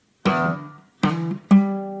All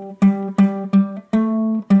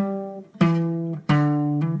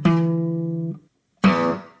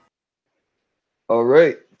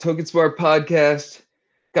right, Token Smart Podcast.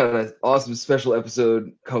 Got an awesome special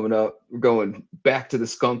episode coming up. We're going back to the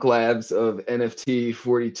skunk labs of NFT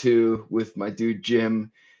 42 with my dude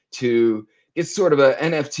Jim to get sort of an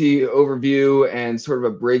NFT overview and sort of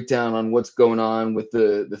a breakdown on what's going on with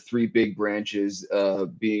the three big branches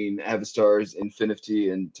being Avastars, Infinity,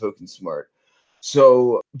 and Token Smart.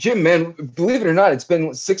 So, Jim, man, believe it or not, it's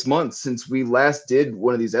been 6 months since we last did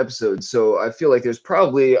one of these episodes. So I feel like there's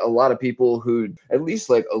probably a lot of people who at least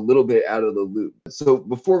like a little bit out of the loop. So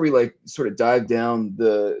before we like sort of dive down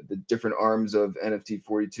the different arms of NFT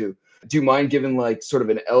 42, do you mind giving like sort of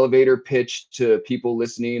an elevator pitch to people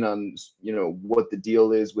listening on, what the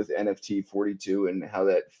deal is with NFT 42 and how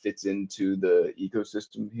that fits into the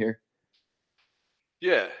ecosystem here?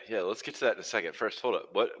 Yeah. Let's get to that in a second. First, hold up.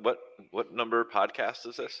 What number podcast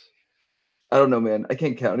is this? I don't know, man. I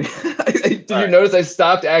can't count. Did All you right. notice I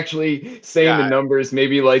stopped actually saying the Yeah. numbers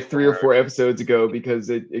maybe like three or Four. four episodes ago because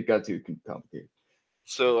it got too complicated?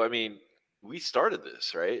 So I mean, we started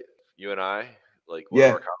this, right? You and I, like one of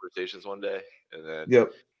Yeah. our conversations one day, and then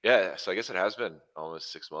Yep. yeah. So I guess it has been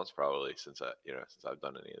almost 6 months probably since I've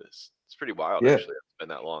done any of this. It's pretty wild, Yeah. actually. It's been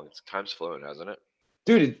that long. Time's flown, hasn't it?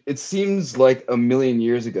 Dude, it seems like a million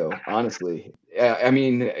years ago, honestly. I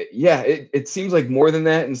mean, yeah, it seems like more than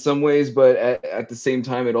that in some ways, but at the same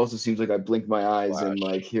time, it also seems like I blinked my eyes and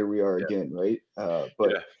Flash. like here we are Yeah. again, right? But Yeah.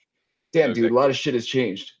 No, damn, dude, a exactly. lot of shit has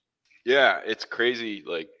changed. Yeah. It's crazy,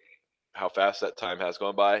 like how fast that time has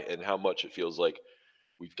gone by and how much it feels like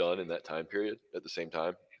we've done in that time period at the same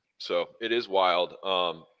time. So it is wild.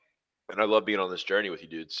 And I love being on this journey with you,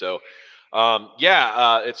 dude. So,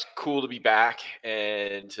 it's cool to be back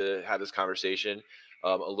and to have this conversation.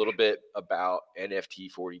 A little bit about NFT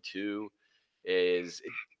 42 is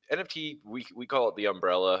NFT. We call it the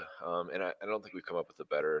umbrella, and I don't think we've come up with a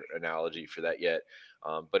better analogy for that yet.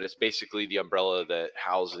 But it's basically the umbrella that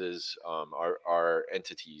houses our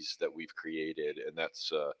entities that we've created, and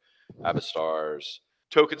that's Avastars,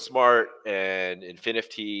 Token Smart, and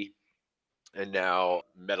Infinity, and now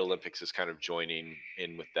Metalympics is kind of joining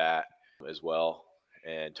in with that as well.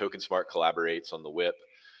 And Token Smart collaborates on the whip.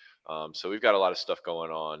 So we've got a lot of stuff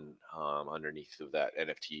going on underneath of that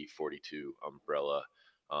NFT 42 umbrella.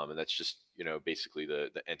 And that's just, basically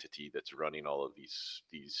the entity that's running all of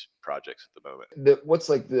these projects at the moment. What's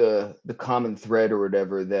like the common thread or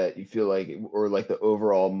whatever that you feel like, or like the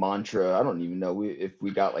overall mantra? I don't even know if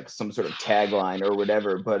we got like some sort of tagline or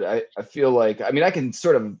whatever, but I feel like, I mean, I can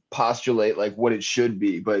sort of postulate like what it should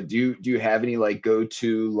be, but do you have any like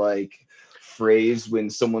go-to like phrase when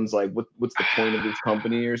someone's like, what's the point of this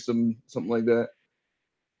company or something like that?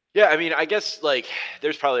 Yeah, I mean, I guess like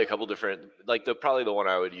there's probably a couple different, like probably the one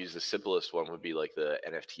I would use, the simplest one would be like the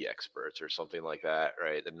NFT experts or something like that,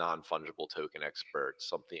 right? The non-fungible token experts,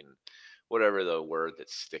 something, whatever the word that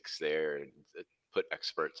sticks there, and put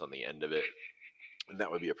experts on the end of it. And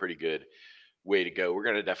that would be a pretty good way to go. We're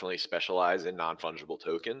going to definitely specialize in non-fungible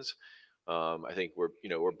tokens. I think we're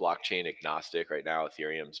blockchain agnostic right now.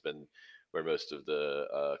 Ethereum's been where most of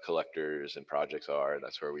the collectors and projects are, and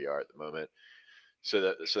that's where we are at the moment.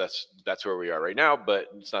 So that's where we are right now, but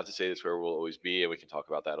it's not to say that's where we'll always be, and we can talk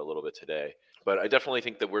about that a little bit today. But I definitely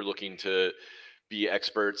think that we're looking to be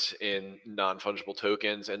experts in non-fungible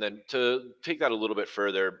tokens, and then to take that a little bit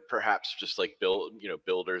further, perhaps just like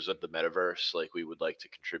builders of the metaverse. Like we would like to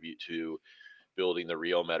contribute to building the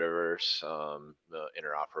real metaverse, the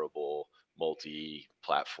interoperable,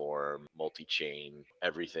 multi-platform, multi-chain,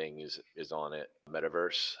 everything is on it.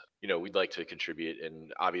 Metaverse. We'd like to contribute,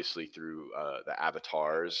 and obviously through the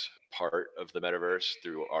avatars part of the metaverse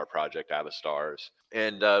through our project Avastars,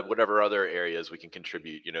 and whatever other areas we can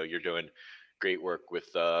contribute. You're doing great work with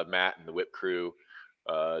Matt and the Whip Crew,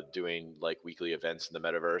 doing like weekly events in the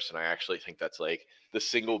metaverse, and I actually think that's like the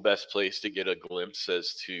single best place to get a glimpse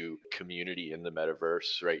as to community in the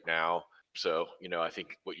metaverse right now. So, I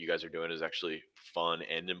think what you guys are doing is actually fun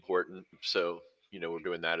and important. So, we're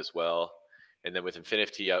doing that as well. And then with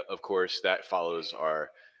Infinity, of course, that follows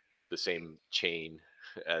the same chain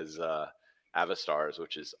as Avastars,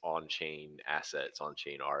 which is on-chain assets,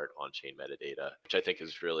 on-chain art, on-chain metadata, which I think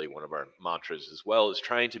is really one of our mantras as well, is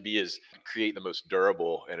trying to create the most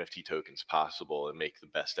durable NFT tokens possible and make the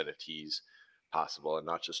best NFTs possible, and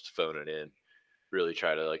not just phone it in. Really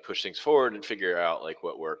try to like push things forward and figure out like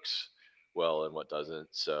what works well and what doesn't.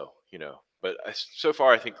 So, but so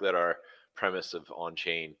far I think that our premise of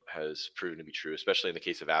on-chain has proven to be true, especially in the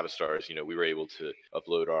case of Avastars. We were able to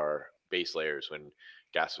upload our base layers when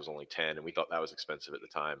gas was only 10, and we thought that was expensive at the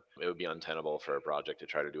time. It would be untenable for a project to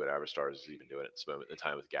try to do what Avastars is even doing at this moment in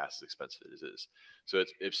time with gas as expensive as it is. So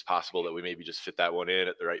it's possible that we maybe just fit that one in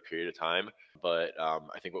at the right period of time. But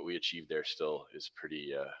I think what we achieved there still is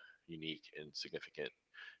pretty unique and significant,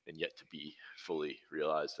 and yet to be fully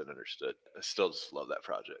realized and understood. I still just love that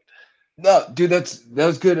project. No, dude, that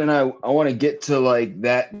was good, and I want to get to like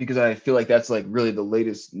that because I feel like that's like really the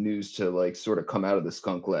latest news to like sort of come out of the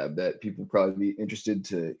Skunk Lab that people probably be interested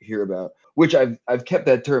to hear about. Which I've kept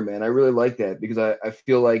that term, man. I really like that because I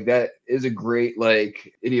feel like that is a great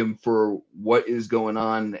like idiom for what is going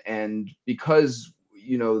on, and because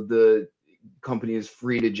the company is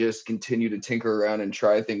free to just continue to tinker around and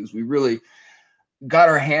try things, we really got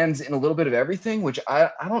our hands in a little bit of everything, which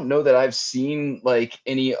I don't know that I've seen like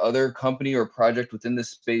any other company or project within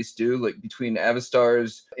this space do. Like between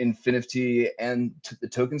Avastars, Infinity, and the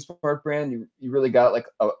Token Smart brand, you really got like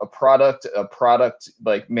a product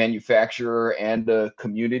like manufacturer and a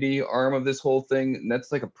community arm of this whole thing. And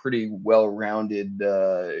that's like a pretty well-rounded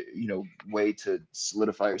way to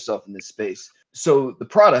solidify yourself in this space. So the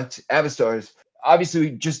product, Avastars, obviously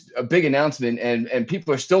just a big announcement, and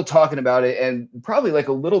people are still talking about it, and probably like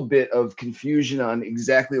a little bit of confusion on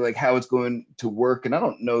exactly like how it's going to work. And I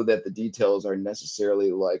don't know that the details are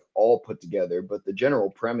necessarily like all put together, but the general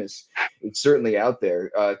premise is certainly out there.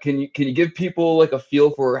 Can you give people like a feel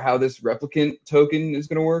for how this replicant token is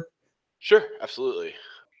going to work? Sure, absolutely.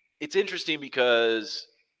 It's interesting because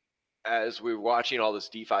as we're watching all this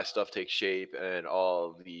DeFi stuff take shape and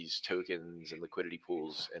all these tokens and liquidity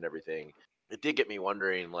pools and everything, it did get me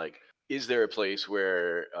wondering, like, is there a place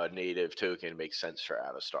where a native token makes sense for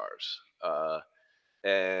Avastars?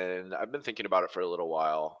 And I've been thinking about it for a little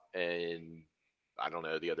while. And I don't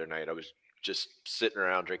know, the other night I was just sitting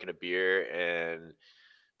around drinking a beer and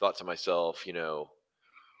thought to myself,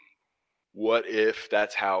 what if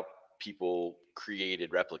that's how people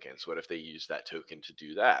created replicants? What if they use that token to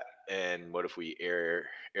do that? And what if we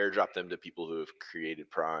airdrop them to people who have created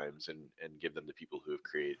primes and give them to people who have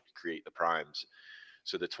create the primes?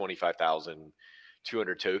 So the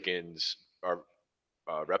 25,200 tokens are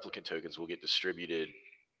replicant tokens will get distributed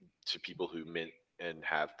to people who mint and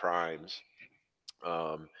have primes.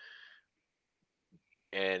 Um,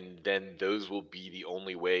 and then those will be the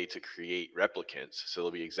only way to create replicants. So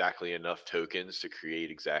there'll be exactly enough tokens to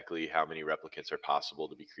create exactly how many replicants are possible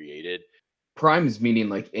to be created. Prime is meaning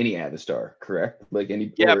like any Avistar, correct? Like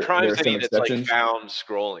any, Yeah, or there prime's are some any that's like exceptions? found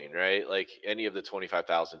scrolling, right? Like any of the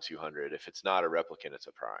 25,200. If it's not a replicant, it's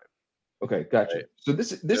a prime, Okay, gotcha. right? So this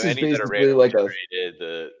So this is any that are basically randomly like a generated,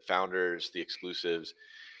 the founders, the exclusives.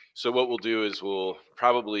 So what we'll do is we'll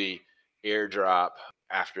probably airdrop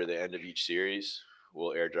after the end of each series.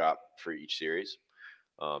 We'll airdrop for each series.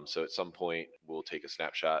 So at some point, we'll take a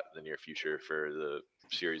snapshot in the near future for the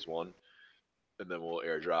series one, and then we'll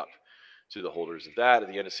airdrop to the holders of that. At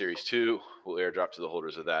the end of series two, we'll airdrop to the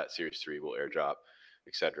holders of that. Series three, we'll airdrop,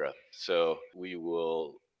 etc. So we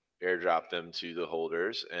will airdrop them to the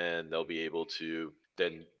holders, and they'll be able to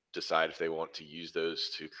then decide if they want to use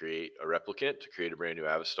those to create a replicant, to create a brand new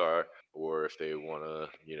Avastar, or if they want to,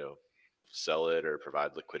 sell it or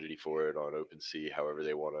provide liquidity for it on OpenSea. However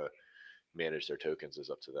they want to manage their tokens is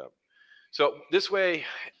up to them. So this way,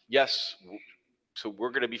 yes. So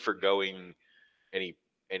we're going to be foregoing any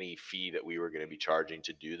any fee that we were going to be charging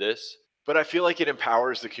to do this. But I feel like it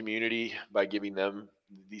empowers the community by giving them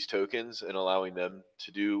these tokens and allowing them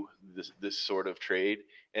to do this sort of trade.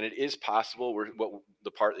 And it is possible. What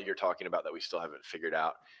the part that you're talking about that we still haven't figured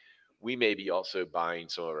out. We may be also buying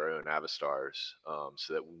some of our own Avastars,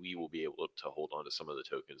 so that we will be able to hold on to some of the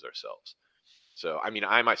tokens ourselves. So, I mean,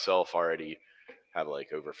 I myself already have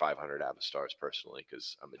like over 500 Avastars personally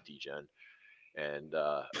because I'm a degen and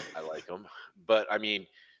I like them. But I mean,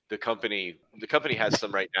 the company has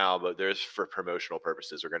some right now, but there's for promotional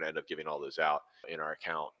purposes. We're going to end up giving all those out in our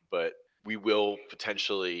account, but we will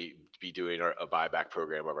potentially be doing a buyback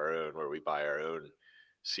program of our own where we buy our own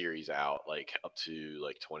series out, like up to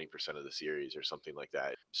like 20% of the series or something like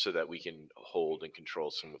that, so that we can hold and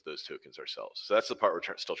control some of those tokens ourselves. So that's the part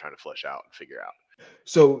we're still trying to flesh out and figure out.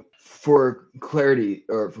 So for clarity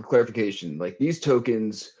or for clarification, like these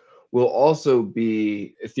tokens will also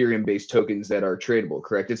be Ethereum-based tokens that are tradable,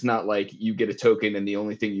 correct? It's not like you get a token and the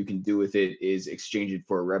only thing you can do with it is exchange it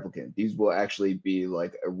for a replicant. These will actually be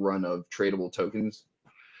like a run of tradable tokens.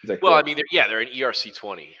 Is that Well, I correct? mean, they're an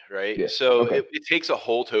ERC20, right? Yeah. So Okay. it takes a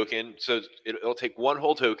whole token. So it'll take one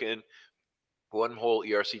whole token, one whole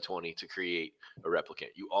ERC20 to create a replicant.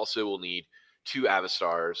 You also will need two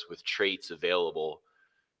Avastars with traits available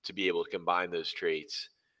to be able to combine those traits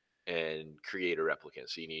and create a replicant.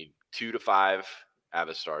 So you need 2 to 5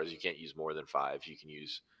 Avastars. You can't use more than 5. You can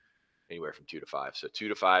use anywhere from 2 to 5. So 2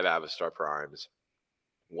 to 5 Avastar primes,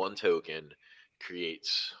 one token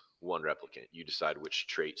creates one replicant. You decide which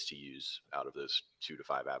traits to use out of those 2 to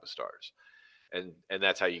 5 Avastars. And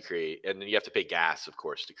that's how you create. And then you have to pay gas, of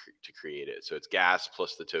course, to create it. So it's gas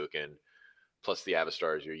plus the token plus the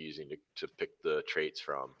Avastars you're using to pick the traits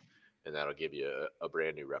from, and that'll give you a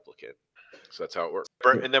brand new replicant. So that's how it works.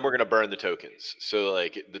 And then we're going to burn the tokens. So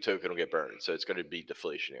like the token will get burned. So it's going to be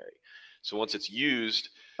deflationary. So once it's used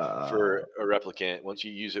for a replicant, once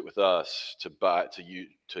you use it with us to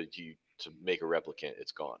make a replicant,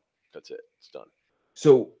 it's gone. That's it. It's done.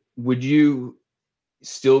 So would you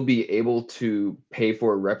still be able to pay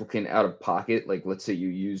for a replicant out of pocket? Like, let's say you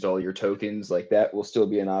used all your tokens, like that will still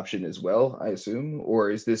be an option as well, I assume? Or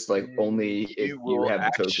is this like only if You you will have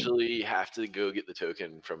the token? actually have to go get the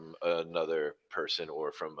token from another person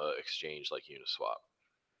or from an exchange like Uniswap.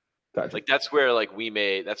 Gotcha. Like that's where we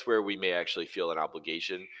may actually feel an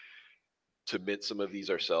obligation to mint some of these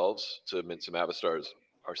ourselves, to mint some Avastars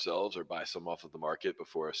ourselves, or buy some off of the market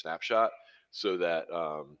before a snapshot, so that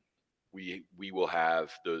we will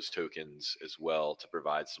have those tokens as well to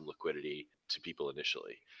provide some liquidity to people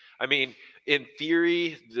initially. I mean, in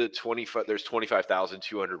theory, there's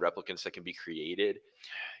 25,200 replicants that can be created.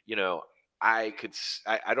 You know, I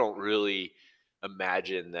don't really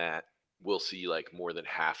imagine that we'll see like more than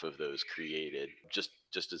half of those created.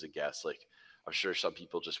 Just as a guess, like I'm sure some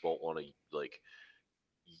people just won't want to like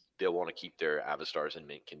they'll want to keep their Avastars in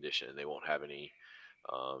mint condition. They won't have any.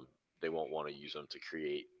 They won't want to use them to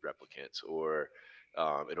create replicants, or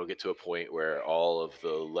it'll get to a point where all of the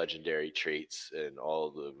legendary traits and all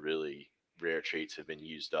of the really rare traits have been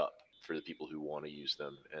used up for the people who want to use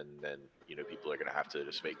them, and then people are going to have to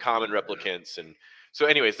just make common replicants. And so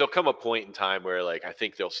anyways, there'll come a point in time where like I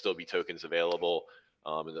think there'll still be tokens available,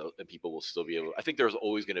 and people will still be able. I think there's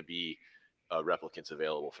always going to be replicants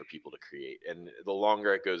available for people to create. And the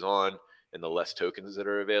longer it goes on and the less tokens that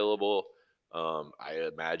are available, I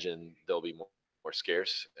imagine they'll be more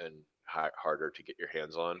scarce and harder to get your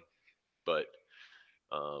hands on. But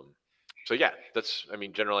so yeah,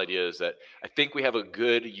 general idea is that I think we have a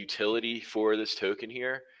good utility for this token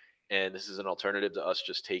here. And this is an alternative to us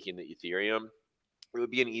just taking the Ethereum. It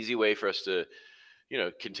would be an easy way for us to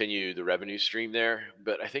continue the revenue stream there.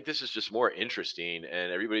 But I think this is just more interesting,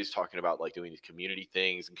 and everybody's talking about like doing these community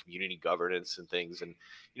things and community governance and things. And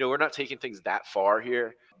we're not taking things that far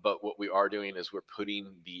here, but what we are doing is we're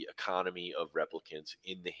putting the economy of replicants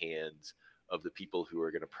in the hands of the people who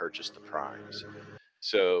are going to purchase the primes.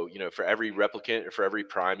 So for every replicant or for every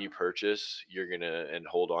prime you purchase, you're gonna and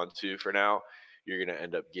hold on to for now, you're gonna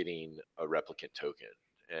end up getting a replicant token.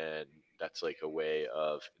 And that's like a way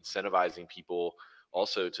of incentivizing people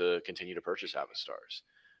also to continue to purchase Avastars.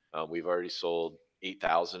 We've already sold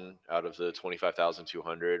 8,000 out of the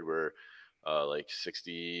 25,200. We're like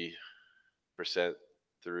 60%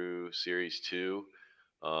 through Series 2.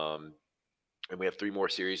 And we have 3 more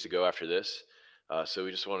series to go after this. So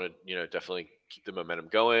we just want to, definitely keep the momentum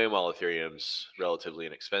going while Ethereum's relatively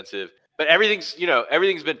inexpensive. But everything's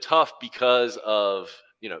been tough because of,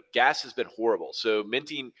 gas has been horrible. So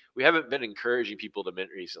minting, we haven't been encouraging people to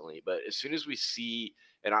mint recently, but as soon as we see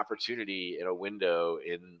an opportunity in a window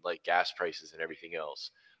in like gas prices and everything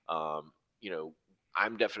else,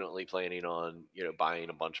 I'm definitely planning on, buying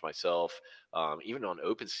a bunch myself. Even on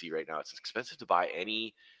OpenSea right now, it's expensive to buy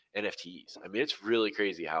any NFTs. I mean, it's really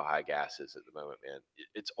crazy how high gas is at the moment, man.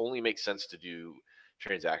 It only makes sense to do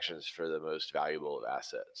transactions for the most valuable of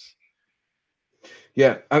assets.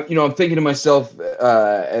 Yeah, I'm thinking to myself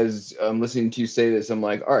as I'm listening to you say this, I'm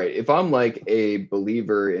like, all right, if I'm like a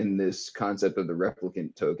believer in this concept of the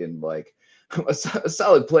replicant token, like a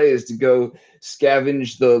solid play is to go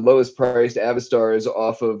scavenge the lowest priced Avastars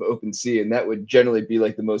off of OpenSea, and that would generally be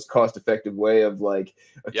like the most cost effective way of like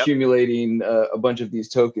accumulating a bunch of these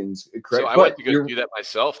tokens. Correct? So I went to go do that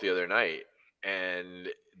myself the other night, and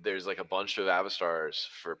there's like a bunch of Avastars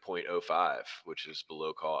for 0.05, which is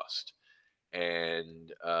below cost.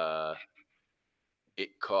 And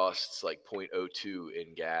it costs like 0.02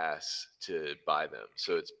 in gas to buy them.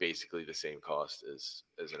 So it's basically the same cost as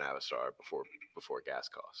an Avastar before gas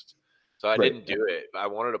costs. So I didn't do it. I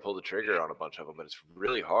wanted to pull the trigger on a bunch of them, but it's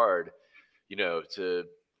really hard,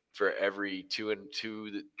 for every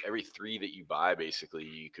every 3 that you buy, basically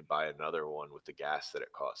you could buy another one with the gas that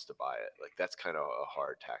it costs to buy it. Like that's kind of a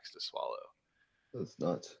hard tax to swallow. That's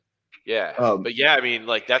nuts. Yeah. But yeah, I mean,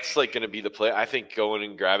 like that's like going to be the play. I think going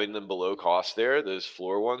and grabbing them below cost there, those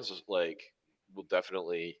floor ones, like will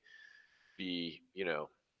definitely be,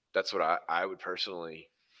 that's what I would personally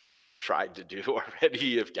tried to do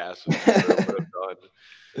already if gas was cheaper, would have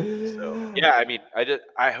done. So yeah, I mean,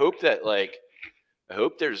 I hope that like I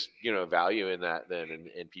hope there's value in that then,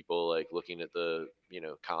 and people like looking at the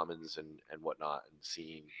commons and whatnot and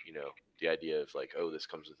seeing the idea of like, oh, this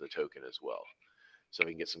comes with a token as well, so I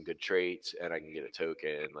can get some good traits and I can get a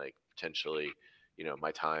token, like potentially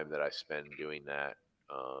my time that I spend doing that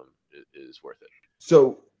is worth it.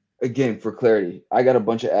 So again, for clarity, I got a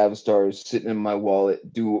bunch of Avastars sitting in my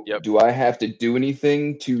wallet. Do Yep. do I have to do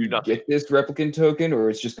anything Do to nothing. get this replicant token, or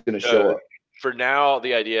it's just going to show Uh, up? for now,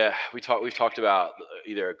 the idea we've talked about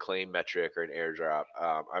either a claim metric or an airdrop.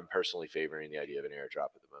 I'm personally favoring the idea of an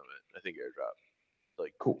airdrop at the moment. I think airdrop,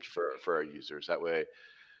 like Cool. for our users, that way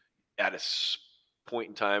at a point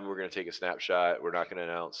in time we're going to take a snapshot. We're not going to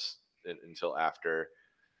announce it until after.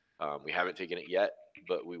 We haven't taken it yet,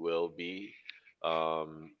 but we will be.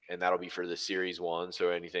 And that'll be for the Series 1, so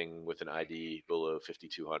anything with an ID below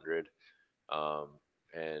 5,200. Um,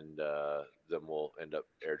 and then we'll end up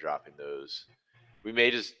airdropping those. We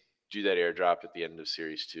may just do that airdrop at the end of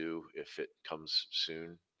Series 2 if it comes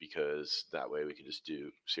soon, because that way we can just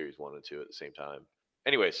do Series 1 and 2 at the same time.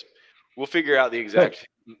 Anyways, we'll figure out the exact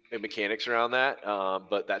mechanics around that.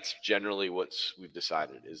 But that's generally what we've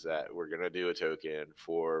decided, is that we're going to do a token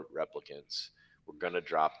for replicants. We're going to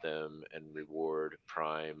drop them and reward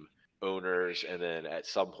prime owners. And then at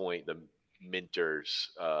some point, the minters,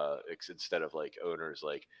 instead of like owners,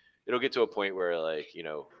 like it'll get to a point where like,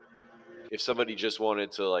 if somebody just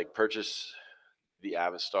wanted to like purchase the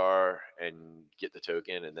Avastar and get the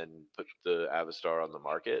token and then put the Avastar on the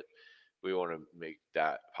market, we want to make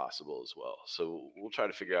that possible as well. So we'll try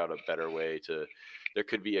to figure out a better way to. There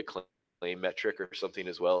could be a claim metric or something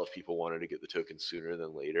as well if people wanted to get the token sooner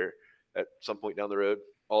than later at some point down the road.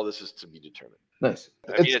 All this is to be determined. Nice.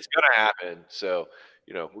 I mean, it's going to happen. So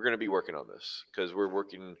we're going to be working on this because we're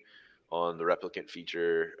working on the replicant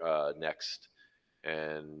feature next,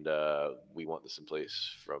 and we want this in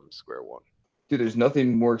place from square one. Dude, there's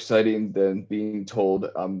nothing more exciting than being told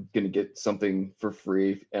I'm gonna get something for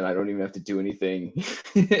free and I don't even have to do anything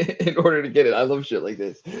in order to get it. I love shit like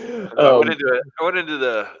this. I went into it. I went into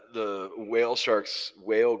the Whale Sharks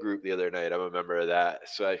whale group the other night. I'm a member of that,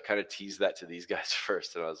 so I kind of teased that to these guys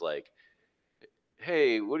first, and I was like,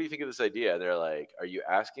 "Hey, what do you think of this idea?" And they're like, "Are you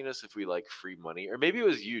asking us if we like free money, or maybe it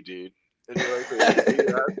was you, dude?" And you're like, "Are you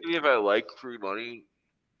asking me if I like free money?"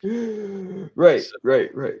 Right, So,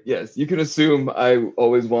 right. Yes, you can assume I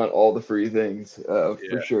always want all the free things, for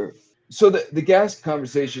yeah. sure. So the gas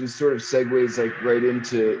conversation sort of segues like right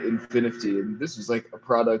into Infinity, and this was like a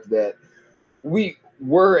product that we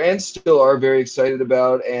were and still are very excited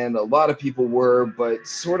about, and a lot of people were, but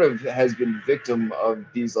sort of has been victim of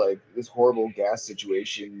these like this horrible gas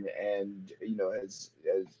situation, and as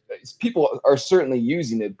people are certainly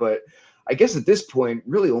using it, but I guess at this point,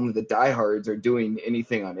 really only the diehards are doing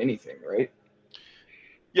anything on anything, right?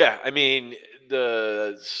 Yeah, I mean,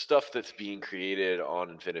 the stuff that's being created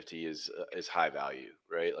on Infinity is high value,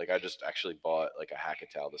 right? Like I just actually bought like a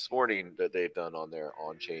Hackatal this morning that they've done on their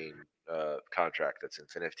on-chain contract that's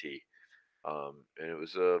Infinity, and it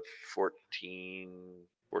was a 14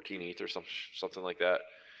 ETH or something like that,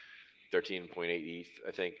 13.8 ETH,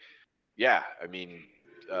 I think. Yeah, I mean,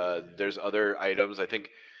 there's other items. I think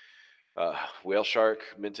Whale Shark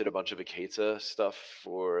minted a bunch of Akata stuff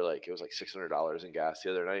for like it was like $600 in gas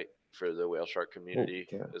the other night for the Whale Shark Oh, community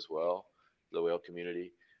yeah. as well, the whale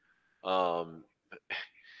community. Um,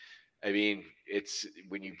 I mean, it's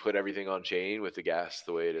when you put everything on chain with the gas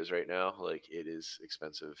the way it is right now, like it is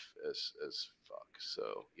expensive as fuck.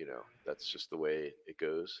 So that's just the way it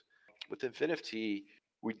goes. With Infinity,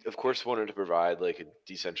 we of course wanted to provide like a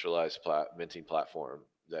decentralized minting platform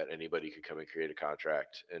that anybody could come and create a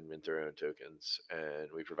contract and mint their own tokens. And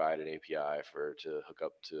we provide an API to hook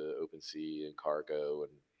up to OpenSea and Cargo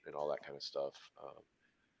and all that kind of stuff.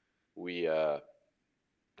 We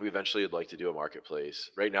we eventually would like to do a marketplace.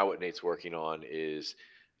 Right now, what Nate's working on is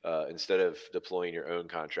instead of deploying your own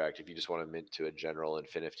contract, if you just want to mint to a general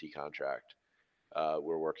Infinity contract,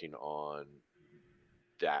 we're working on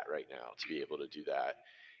that right now to be able to do that.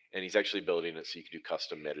 And he's actually building it so you can do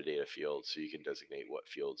custom metadata fields, so you can designate what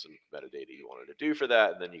fields and metadata you wanted to do for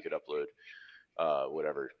that, and then you could upload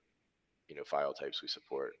whatever file types we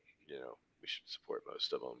support. We should support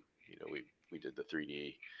most of them. We did the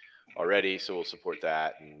 3D already, so we'll support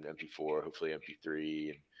that and MP4, hopefully MP3,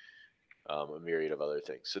 and a myriad of other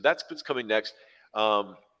things. So that's what's coming next.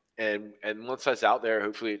 And once that's out there,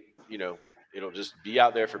 hopefully, it'll just be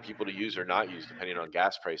out there for people to use or not use, depending on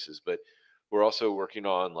gas prices. But we're also working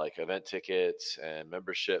on like event tickets and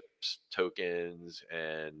memberships tokens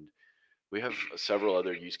and We have several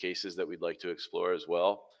other use cases that we'd like to explore as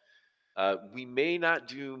well. We may not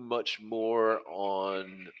do much more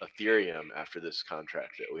on Ethereum after this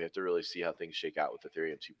contract. That we have to really see how things shake out with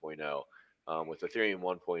Ethereum 2.0. With Ethereum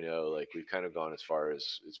 1.0, like we've kind of gone as far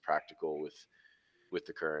as is practical with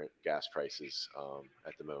the current gas prices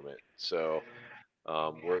at the moment. So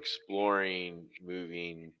we're exploring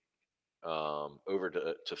moving over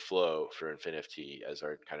to Flow for InfinFT as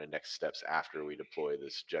our kind of next steps after we deploy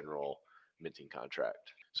this general minting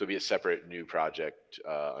contract. So it'll be a separate new project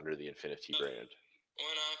under the InfinFT brand.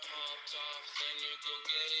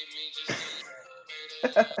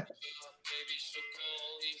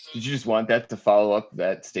 Did you just want that to follow up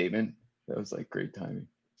that statement? That was like great timing.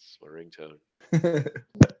 It's my ringtone.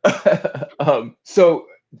 So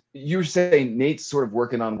you were saying Nate's sort of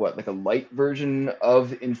working on what, like a light version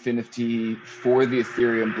of InfinFT for the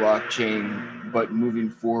Ethereum blockchain, but moving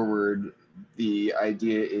forward, the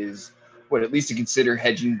idea is what, at least to consider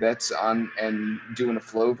hedging bets on and doing a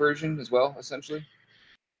Flow version as well, essentially.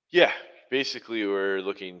 Yeah, basically we're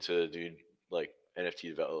looking to do like NFT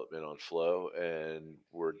development on Flow, and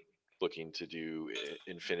we're looking to do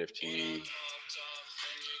InfinFT.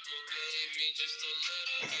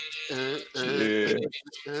 I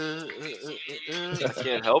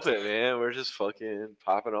can't help it, man. We're just fucking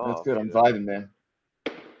popping That's off. good. I'm vibing, man.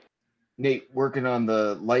 Nate working on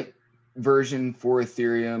the light version for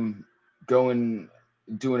Ethereum, doing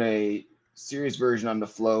a serious version on the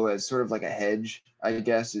Flow as sort of like a hedge, I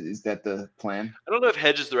guess. Is that the plan? I don't know if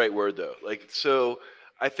hedge is the right word though. Like, so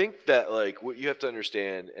I think that like what you have to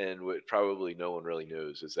understand, and what probably no one really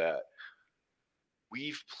knows, is that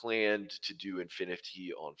we've planned to do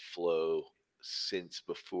InfinFT on Flow since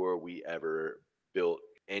before we ever built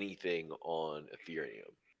anything on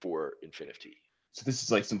Ethereum for InfinFT. So this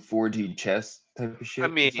is like some 4D chess type of I shit or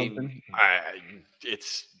mean, something?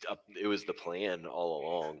 it was the plan all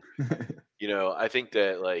along. I think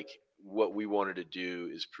that like what we wanted to do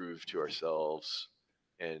is prove to ourselves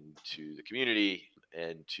and to the community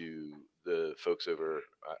and to the folks over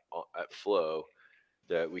at Flow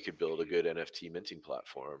that we could build a good NFT minting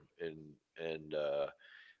platform, and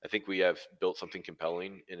I think we have built something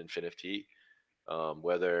compelling in InfinFT.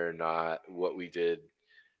 Whether or not what we did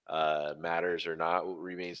matters or not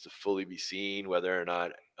remains to fully be seen. Whether or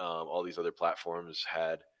not all these other platforms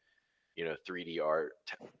had 3D art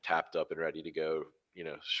tapped up and ready to go,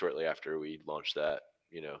 shortly after we launched that,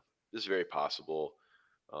 this is very possible.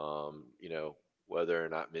 Whether or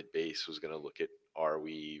not Mintbase was going to look at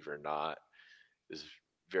Arweave or not is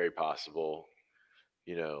very possible.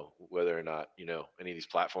 Whether or not any of these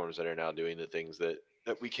platforms that are now doing the things that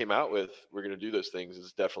we came out with, we're going to do those things,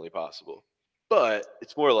 is definitely possible. But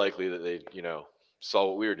it's more likely that they saw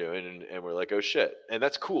what we were doing, and we're like, oh shit, and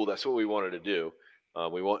that's cool. That's what we wanted to do.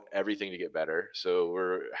 We want everything to get better, so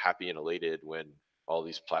we're happy and elated when all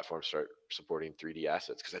these platforms start supporting 3D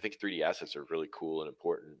assets, because I think 3D assets are really cool and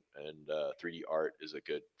important, and 3D art is a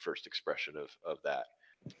good first expression of that.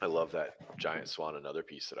 I love that giant swan, another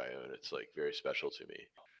piece that I own. It's like very special to me.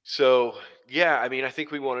 So yeah, I mean, I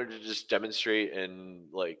think we wanted to just demonstrate and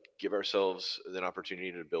like give ourselves an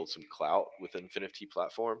opportunity to build some clout within Infinity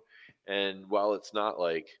platform. And while it's not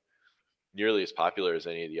like nearly as popular as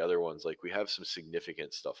any of the other ones, like we have some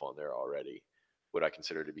significant stuff on there already, what I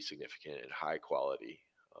consider to be significant and high quality.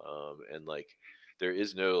 And like there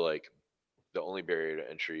is no like the only barrier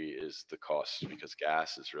to entry is the cost, because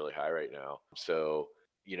gas is really high right now. So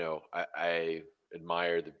I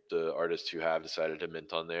admire the artists who have decided to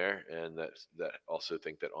mint on there, and that also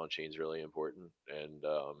think that on chain is really important, and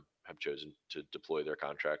have chosen to deploy their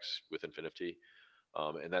contracts with Infinity.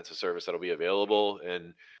 And that's a service that'll be available,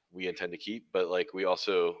 and we intend to keep. But like we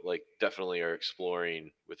also like definitely are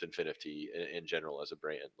exploring with Infinity in general as a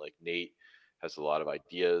brand. Like Nate has a lot of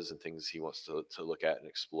ideas and things he wants to look at and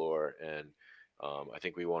explore, and I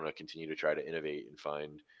think we want to continue to try to innovate and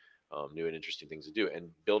find new and interesting things to do. And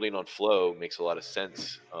building on Flow makes a lot of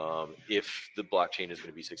sense if the blockchain is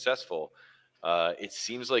going to be successful. It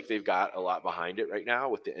seems like they've got a lot behind it right now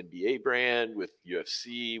with the NBA brand, with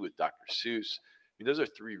UFC, with Dr. Seuss. I mean, those are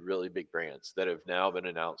three really big brands that have now been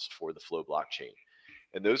announced for the Flow blockchain.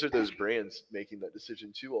 And those are those brands making that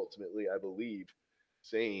decision too, ultimately, I believe,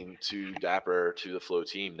 saying to Dapper, to the Flow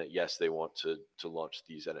team, that yes, they want to launch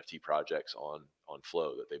these NFT projects on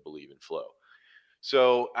Flow, that they believe in Flow.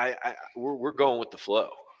 So we're going with the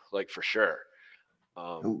Flow, like for sure.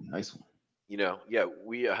 Oh, nice one. Yeah,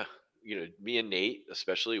 we me and Nate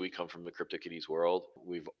especially, we come from the CryptoKitties world.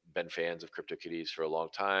 We've been fans of CryptoKitties for a long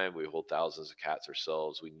time. We hold thousands of cats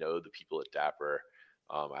ourselves. We know the people at Dapper.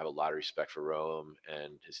 I have a lot of respect for Rome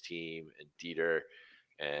and his team and Dieter.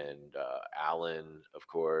 and Alan, of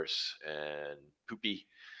course, and Poopy,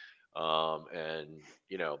 and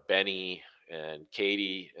Benny and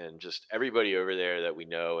Katie and just everybody over there that we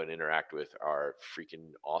know and interact with are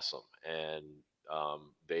freaking awesome. And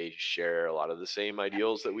they share a lot of the same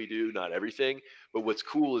ideals that we do, not everything. But what's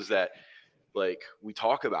cool is that like we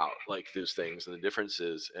talk about like those things and the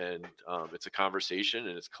differences, and it's a conversation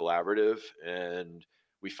and it's collaborative, and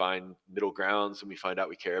we find middle grounds and we find out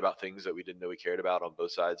we care about things that we didn't know we cared about on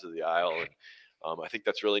both sides of the aisle. And I think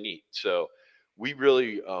that's really neat. So we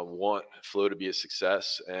really want Flow to be a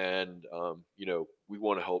success, and we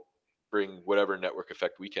want to help bring whatever network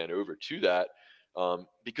effect we can over to that,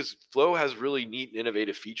 because Flow has really neat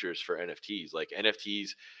innovative features for NFTs. Like NFTs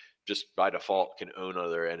just by default can own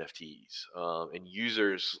other NFTs, and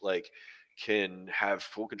users like can have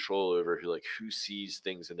full control over who sees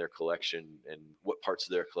things in their collection and what parts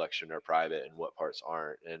of their collection are private and what parts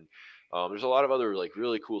aren't. And there's a lot of other like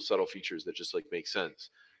really cool subtle features that just like make sense.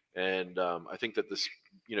 And I think that this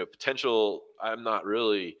potential, I'm not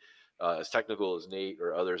really as technical as Nate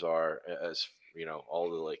or others are, as all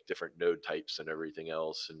the like different node types and everything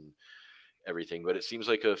else and everything, but it seems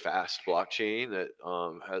like a fast blockchain that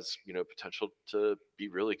has potential to be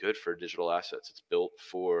really good for digital assets. It's built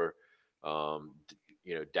for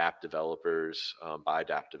DApp developers, by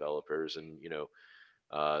DApp developers, and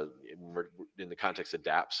uh, in the context of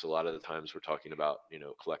DApps, a lot of the times we're talking about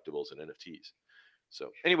collectibles and NFTs. So,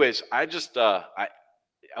 anyways, I just I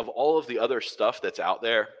of all of the other stuff that's out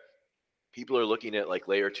there, people are looking at like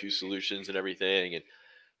layer two solutions and everything, and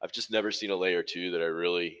I've just never seen a layer two that I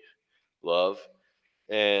really love.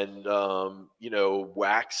 And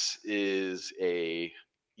Wax is a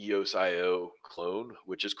EOS.io clone,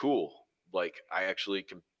 which is cool. Like I actually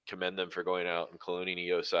commend them for going out and cloning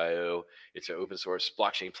EOS.io. It's an open source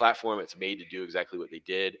blockchain platform. It's made to do exactly what they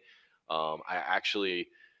did. I actually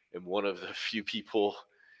am one of the few people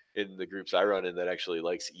in the groups I run in that actually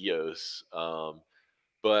likes EOS.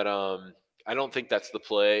 But I don't think that's the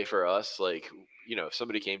play for us. Like, if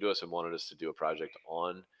somebody came to us and wanted us to do a project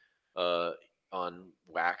uh, on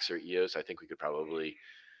Wax or EOS, I think we could probably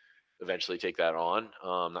eventually take that on.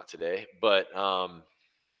 Not today, but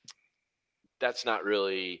that's not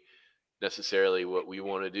really necessarily what we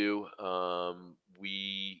want to do.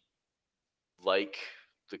 We like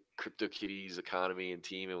the CryptoKitties economy and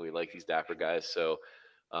team, and we like these Dapper guys. So,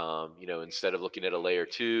 instead of looking at a layer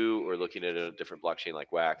two or looking at a different blockchain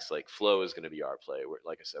like Wax, like Flow is going to be our play.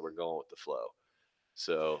 Like I said, we're going with the Flow.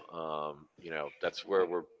 So, that's where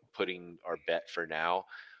we're putting our bet for now.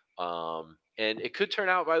 And it could turn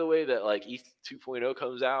out, by the way, that like ETH 2.0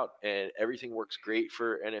 comes out and everything works great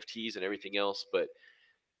for NFTs and everything else. But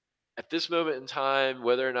at this moment in time,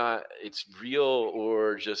 whether or not it's real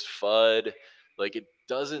or just FUD, like it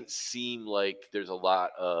doesn't seem like there's a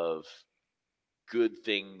lot of good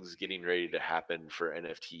things getting ready to happen for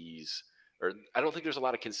NFTs. Or I don't think there's a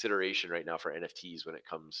lot of consideration right now for NFTs when it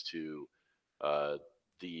comes to uh,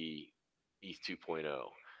 the ETH 2.0.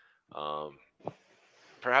 Um,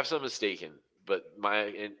 Perhaps I'm mistaken, but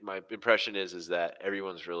my impression is that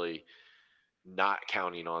everyone's really not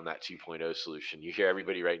counting on that 2.0 solution. You hear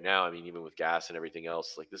everybody right now, I mean, even with gas and everything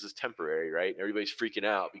else, like this is temporary, right? Everybody's freaking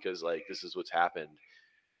out because like this is what's happened.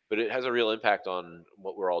 But it has a real impact on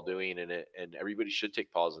what we're all doing in it, and everybody should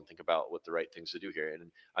take pause and think about what the right things to do here.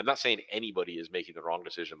 And I'm not saying anybody is making the wrong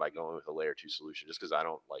decision by going with a layer two solution. Just because I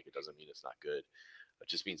don't like it doesn't mean it's not good. It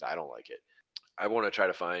just means I don't like it. I want to try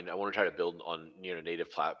to build on native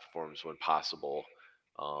platforms when possible.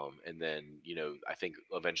 And then I think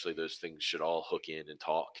eventually those things should all hook in and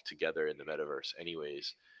talk together in the metaverse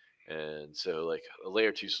anyways. And so like a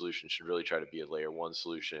layer two solution should really try to be a layer one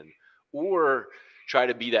solution, or try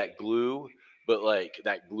to be that glue, but like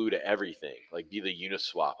that glue to everything, like be the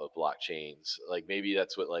Uniswap of blockchains. Like maybe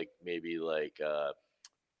that's what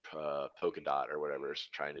Polkadot or whatever is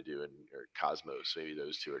trying to do, and or Cosmos, maybe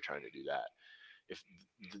those two are trying to do that. If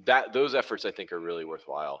that those efforts I think are really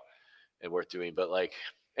worthwhile and worth doing. But like,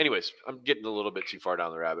 anyways, I'm getting a little bit too far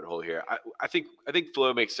down the rabbit hole here. I think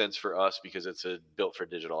Flow makes sense for us because it's built for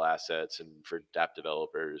digital assets and for DApp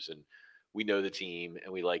developers, and we know the team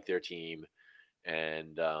and we like their team,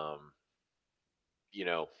 and you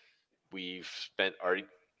know we've already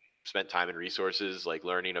spent time and resources like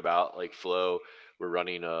learning about like Flow. We're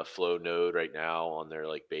running a Flow node right now on their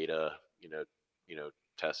like beta, you know,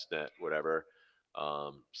 test net, whatever.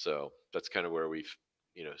 So that's kind of where we've,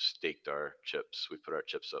 staked our chips. We put our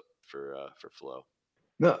chips up for Flow.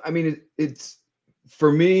 No, I mean it's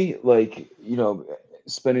for me like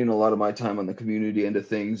spending a lot of my time on the community end of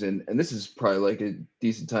things, and this is probably like a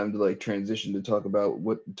decent time to like transition to talk about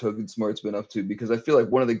what Token Smart's been up to, because I feel like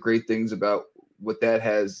one of the great things about what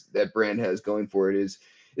that brand has going for it is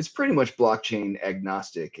it's pretty much blockchain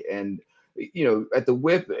agnostic. And at the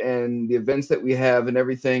whip and the events that we have and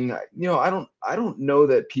everything, I don't know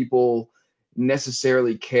that people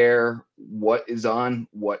necessarily care what is on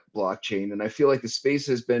what blockchain. And I feel like the space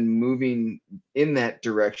has been moving in that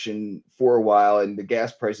direction for a while, and the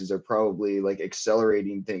gas prices are probably like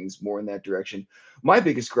accelerating things more in that direction. My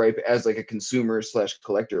biggest gripe as like a consumer slash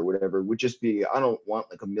collector or whatever would just be, I don't want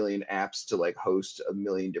like a million apps to like host a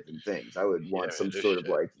million different things. I would Yeah, want man, some this sort of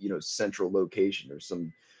shit. like central location or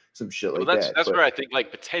some shit Well, like that's that. that's But where I think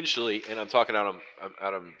like potentially, and I'm talking out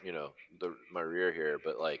of my rear here,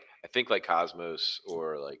 but like I think like Cosmos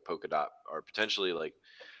or like Polkadot are potentially like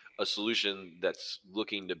a solution that's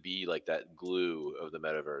looking to be like that glue of the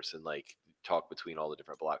metaverse and like talk between all the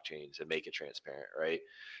different blockchains and make it transparent, right?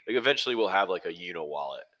 Like eventually we'll have like a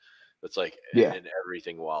wallet that's like yeah, an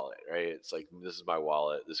everything wallet, right? It's like this is my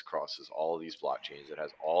wallet. This crosses all of these blockchains. It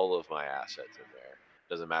has all of my assets in there.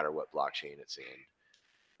 Doesn't matter what blockchain it's in,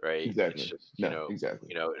 right? It's exactly. just No, exactly.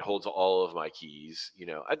 it holds all of my keys.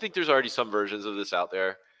 I think there's already some versions of this out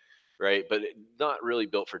there, right? But not really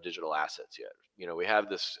built for digital assets yet. We have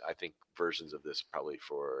this, I think, versions of this probably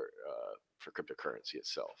for cryptocurrency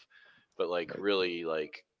itself, but like Right.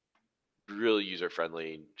 really user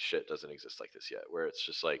friendly shit doesn't exist like this yet. Where it's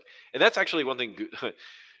just like, and that's actually one thing.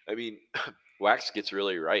 I mean, Wax gets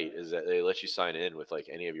really right is that they let you sign in with like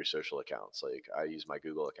any of your social accounts. Like I use my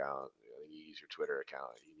Google account, you use your Twitter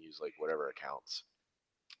account, you can use like whatever accounts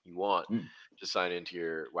you want Mm. to sign into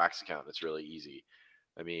your Wax account. It's really easy.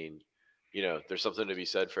 I mean, there's something to be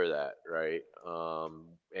said for that, right?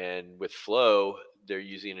 And with Flow, they're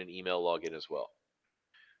using an email login as well.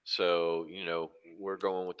 So, we're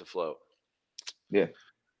going with the Flow. Yeah.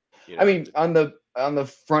 You I know, mean, on the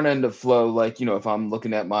front end of Flow, like if I'm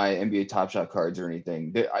looking at my NBA Top Shot cards or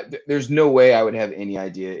anything, there's no way I would have any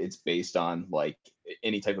idea it's based on like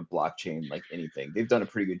any type of blockchain, like anything. They've done a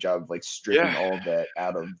pretty good job of like stripping yeah. all of that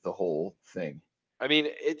out of the whole thing. I mean,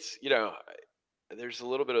 it's there's a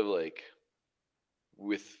little bit of like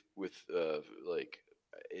with like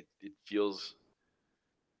it feels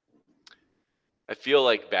I feel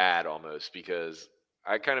like bad almost because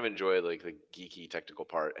I kind of enjoy like the geeky technical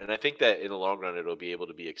part, and I think that in the long run it'll be able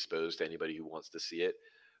to be exposed to anybody who wants to see it.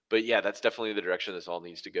 But yeah, that's definitely the direction this all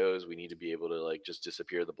needs to go. Is we need to be able to like just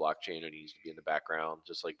disappear the blockchain. It needs to be in the background,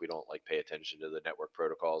 just like we don't like pay attention to the network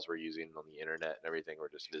protocols we're using on the internet and everything. We're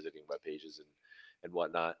just visiting web pages and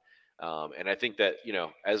whatnot. And I think that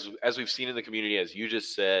as we've seen in the community, as you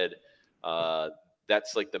just said, uh,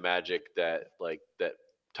 that's like the magic that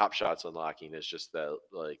Top Shot's unlocking is just that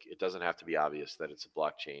like it doesn't have to be obvious that it's a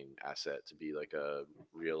blockchain asset to be like a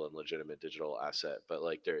real and legitimate digital asset, but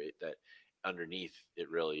like that underneath it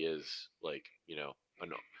really is like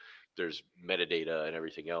there's metadata and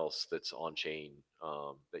everything else that's on chain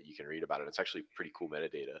that you can read about it. It's actually pretty cool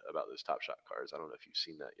metadata about those Top Shot cards. I don't know if you've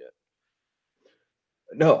seen that yet.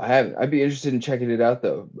 No, I haven't. I'd be interested in checking it out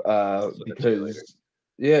though, I'll send it to you later.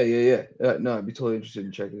 because yeah. No, I'd be totally interested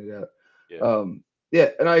in checking it out. Yeah.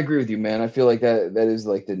 Yeah, and I agree with you, man. I feel like that is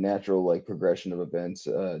like the natural like progression of events.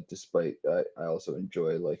 Despite I also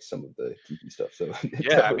enjoy like some of the geeky stuff, so Yeah, I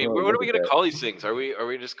definitely mean, want to what are look we at gonna that. call these things? Are we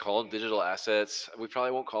just calling them digital assets? We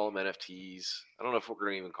probably won't call them NFTs. I don't know if we're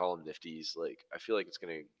gonna even call them Nifties. Like, I feel like it's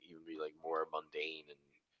gonna even be like more mundane and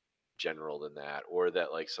general than that, or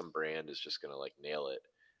that like some brand is just gonna like nail it,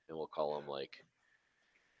 and we'll call them like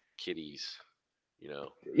kitties. You know,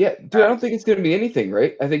 Yeah, dude, I don't as think it's gonna be anything,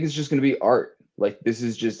 right? I think it's just gonna be art. Like this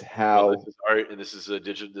is just well, this how. is art, and this is a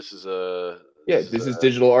digital. Yeah, This is this a is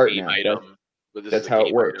digital art game now. item, but this is That's a how it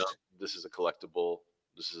game item. works. This is a collectible.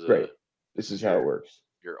 This is Right. a this This is is how it works.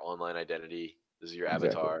 your online identity. This is your Exactly.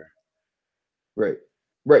 avatar. Right.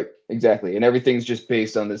 Right. Exactly. And everything's just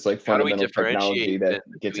based on this like How do we fundamental technology differentiate then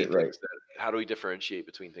that gets between it right. things that? How do we differentiate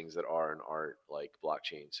between things that are and aren't like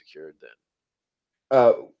blockchain secured? Then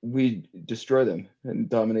We destroy them and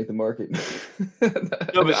dominate the market.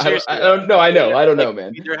 no, but I seriously though, don't know. I know. I don't like know, I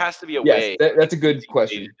man. mean, there has to be a Yes, way, like that's an a good easy way to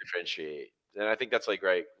question. differentiate. And I think that's like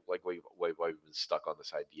right, like why we've been stuck on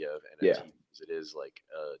this idea of Yeah. NFT because it is like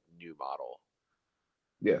a new model.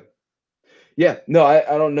 Yeah. Yeah, no, I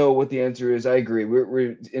don't know what the answer is. I agree.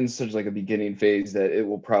 We're in such like a beginning phase that it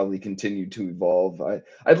will probably continue to evolve.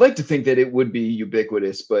 I'd like to think that it would be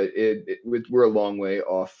ubiquitous, but we're a long way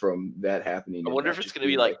off from that happening I and wonder if that it's just gonna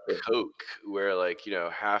be being like like the Coke, where like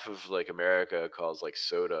half of like America calls like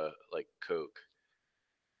soda like Coke,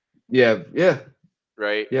 yeah, yeah,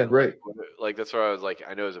 right? Yeah, And like, right. like that's where I was like,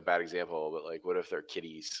 I know it's a bad example, but like, what if they're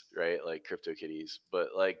kitties, right? Like crypto kitties. But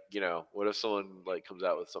like, what if someone like comes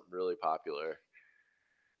out with something really popular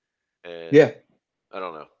and Yeah, I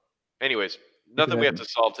don't know. Anyways, it could nothing we have happen. to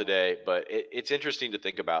solve today, but it's interesting to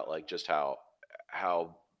think about like just how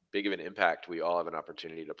big of an impact we all have an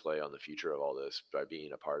opportunity to play on the future of all this by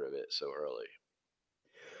being a part of it so early.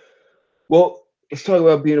 Well, let's talk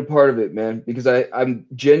about being a part of it, man, because I'm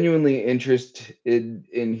genuinely interested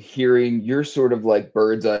in hearing your sort of like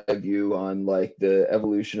bird's eye view on like the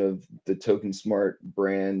evolution of the Token Smart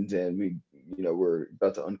brand, and we're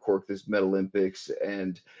about to uncork this Met Olympics,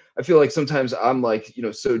 and I feel like sometimes I'm like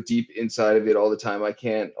so deep inside of it all the time I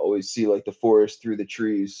can't always see like the forest through the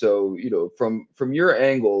trees. So from your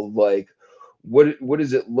angle, like what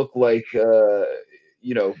does it look like?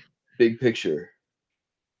 You know, big picture.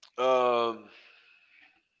 Um,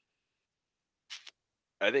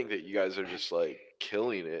 I think that you guys are just like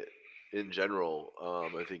killing it in general.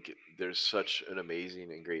 I think there's such an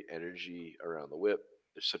amazing and great energy around the whip.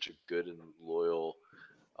 There's such a good and loyal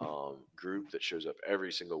group that shows up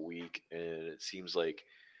every single week, and it seems like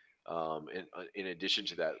in addition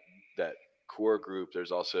to that core group,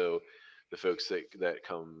 there's also the folks that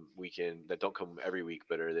come weekend that don't come every week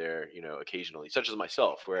but are there occasionally, such as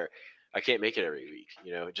myself, where I can't make it every week.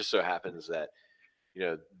 It just so happens that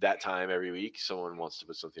that time every week someone wants to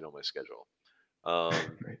put something on my schedule. um,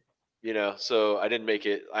 Right. so I didn't make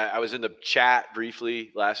it. I was in the chat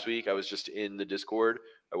briefly last week. I was just in the Discord.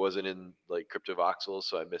 I wasn't in like CryptoVoxels,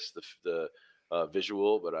 so I missed the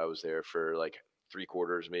visual, but I was there for like three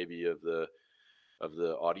quarters maybe of the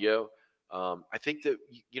audio. I think that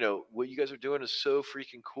what you guys are doing is so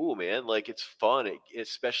freaking cool, man. Like it's fun. It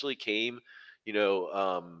especially came, you know,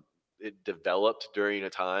 um, it developed during a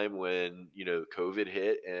time when COVID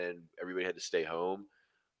hit and everybody had to stay home.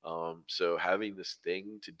 So having this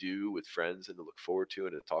thing to do with friends and to look forward to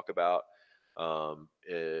and to talk about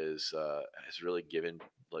is has really given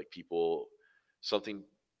like people something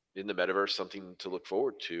in the metaverse, something to look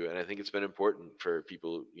forward to. And I think it's been important for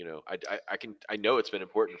people. I know it's been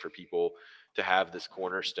important for people to have this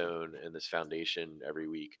cornerstone and this foundation every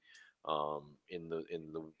week in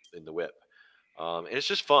the whip. And it's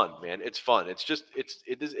just fun, man. It's fun. It's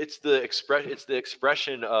the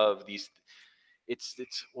expression of these. It's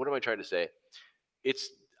what am I trying to say?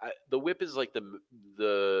 The whip is like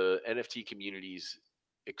the NFT community's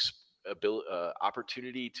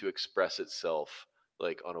opportunity to express itself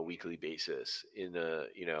like on a weekly basis in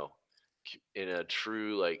a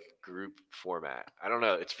true like group format. I don't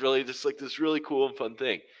know. It's really just like this really cool and fun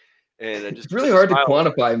thing, and it just It's really puts a hard to smile on my.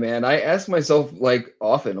 quantify, man. I ask myself like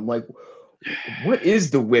often, I'm like, what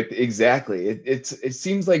is the whip exactly? It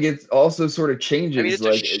seems like it also sort of I mean, changes it's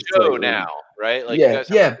a like show now, right? Like you yeah, guys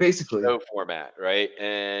have yeah, like a basically. show format, right?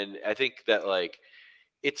 And I think that like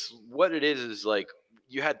it's what it is like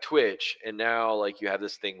you had Twitch and now like you have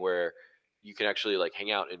this thing where you can actually like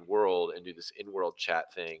hang out in world and do this in world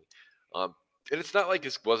chat thing. Um, and it's not like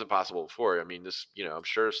this wasn't possible before. I mean, I'm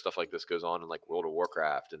sure stuff like this goes on in like World of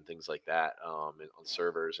Warcraft and things like that on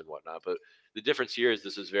servers and whatnot. But the difference here is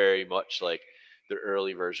this is very much like the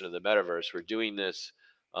early version of the metaverse. We're doing this,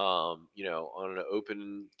 on an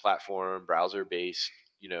open platform, browser based,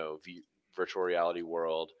 virtual reality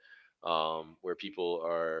world where people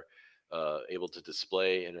are able to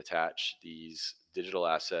display and attach these digital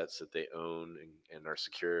assets that they own and are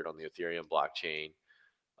secured on the Ethereum blockchain.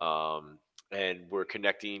 Um, and we're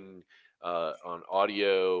connecting on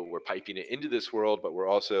audio, we're piping it into this world, but we're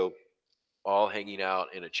also all hanging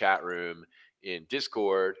out in a chat room in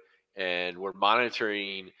Discord, and we're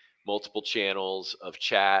monitoring multiple channels of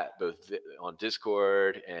chat, both on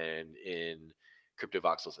Discord and in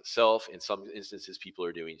CryptoVoxels itself. In some instances, people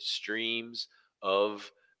are doing streams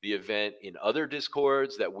of the event in other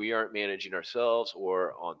Discords that we aren't managing ourselves,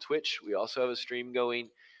 or on Twitch. We also have a stream going.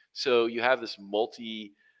 So you have this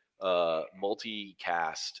multicast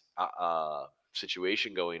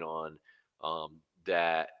situation going on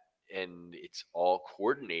that and it's all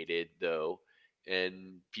coordinated though,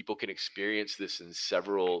 and people can experience this in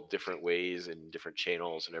several different ways and different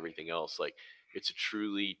channels and everything else. Like it's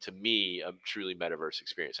to me a truly metaverse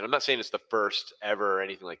experience. And I'm not saying it's the first ever or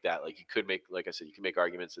anything like that. Like you could make, like I said, you can make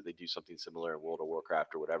arguments that they do something similar in World of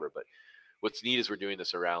Warcraft or whatever, but what's neat is we're doing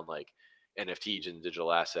this around like NFTs and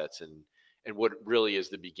digital assets and what really is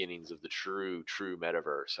the beginnings of the true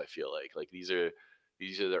metaverse. I feel like these are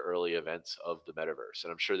the early events of the metaverse,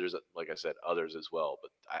 and I'm sure there's like I said others as well.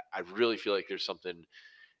 But I really feel like there's something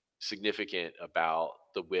significant about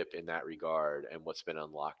the whip in that regard and what's been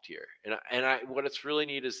unlocked here. And what it's really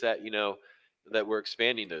neat is that that we're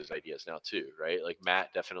expanding those ideas now too, right? Like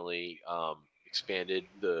Matt definitely expanded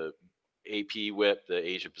the AP whip, the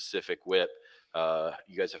Asia Pacific whip.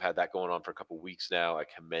 You guys have had that going on for a couple weeks now. I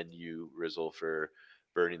commend you, Rizzle, for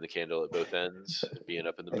burning the candle at both ends and being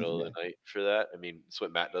up in the Thank you, middle of man. the night for that. I mean, it's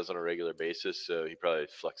what Matt does on a regular basis, so he probably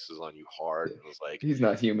flexes on you hard and was like, He's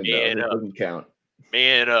not human though. "Man That up, doesn't count.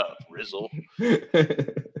 Rizzle."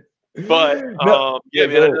 But No, yeah, yeah,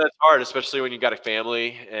 man, I know go that's hard, especially when you got a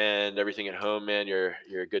family and everything at home. Man, you're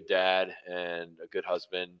a good dad and a good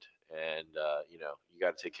husband, and you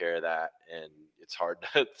got to take care of that. And it's hard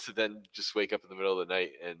to then just wake up in the middle of the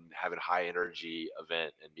night and have a high energy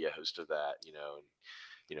event and be a host of that. And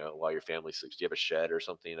while your family sleeps. Do you have a shed or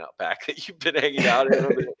something out back that you've been hanging out in?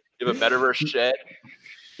 You have a metaverse shed?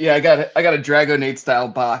 Yeah, I got a Dragonate style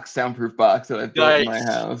box, soundproof box that I built in my Nice,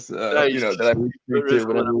 house. nice. That I retreat to Rizzle in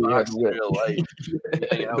whenever a we have box a in whip. real life. You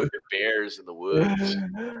hang out with your bears in the woods.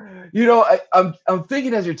 I'm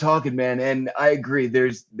thinking as you're talking, man, and I agree.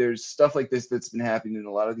 There's stuff like this that's been happening in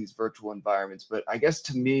a lot of these virtual environments, but I guess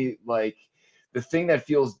to me, like the thing that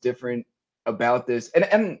feels different about this,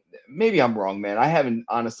 and maybe I'm wrong, man. I haven't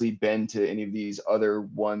honestly been to any of these other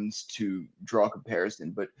ones to draw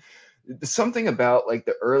comparison, but something about like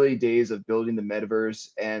the early days of building the metaverse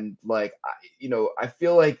and like I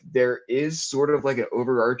feel like there is sort of like an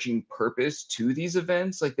overarching purpose to these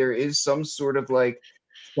events. Like there is some sort of like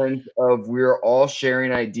sense of we're all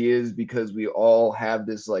sharing ideas because we all have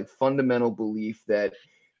this like fundamental belief that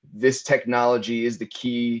this technology is the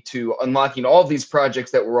key to unlocking all of these projects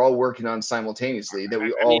that we're all working on simultaneously, that we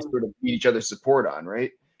I all mean, sort of need each other's support on,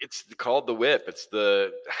 right? it's called the whip. It's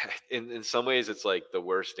the in some ways it's like the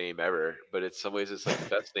worst name ever, but in some ways it's like the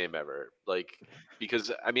best name ever. Like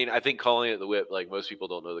because I mean I think calling it the whip, like most people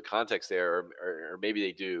don't know the context there, or maybe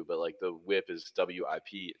they do, but like the whip is WIP.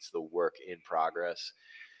 It's the work in progress.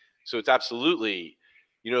 So it's absolutely,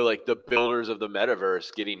 like the builders of the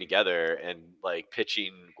metaverse getting together and like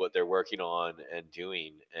pitching what they're working on and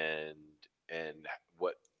doing, and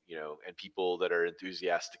what and people that are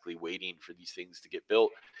enthusiastically waiting for these things to get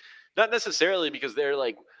built, not necessarily because they're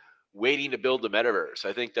like waiting to build the metaverse.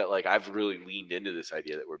 I think that like I've really leaned into this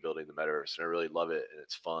idea that we're building the metaverse, and I really love it, and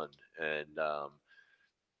it's fun. And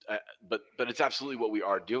but it's absolutely what we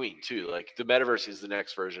are doing too. Like the metaverse is the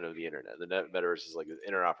next version of the internet. The metaverse is like an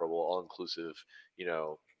interoperable, all-inclusive, you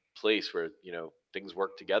know, place where things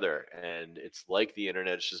work together, and it's like the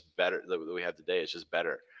internet. It's just better that we have today. It's just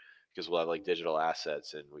better because we'll have like digital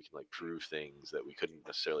assets, and we can like prove things that we couldn't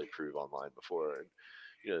necessarily prove online before,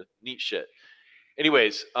 and neat shit.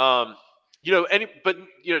 Anyways, but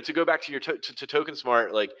to go back to your to Token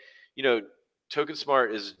Smart, like you know, Token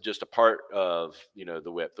Smart is just a part of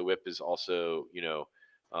the whip. The whip is also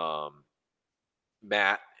um,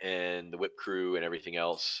 Matt and the whip crew and everything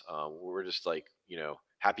else. We're just like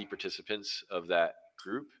happy participants of that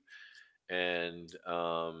group, and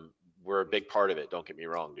we're a big part of it. Don't get me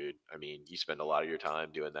wrong, dude. I mean, you spend a lot of your time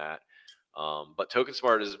doing that. But Token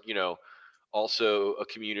Smart is also a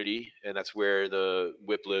community, and that's where the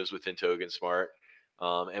whip lives within Token Smart.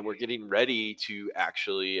 And we're getting ready to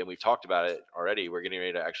actually, and we've talked about it already, we're getting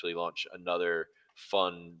ready to actually launch another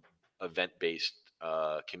fun event-based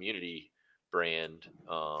community brand,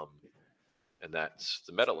 and that's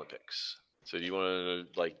the Meta Olympics. So do you want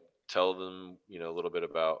to like tell them, a little bit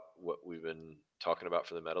about what we've been talking about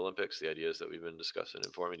for the Meta Olympics, the ideas that we've been discussing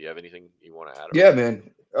and forming? Do you have anything you want to add Yeah, about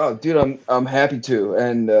man. Oh, dude, I'm happy to.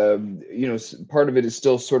 And part of it is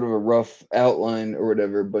still sort of a rough outline or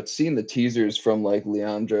whatever, but seeing the teasers from like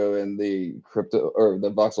Leandro and the crypto or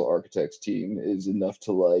the Voxel Architects team is enough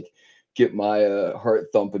to like get my heart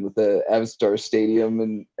thumping with the Avstar Stadium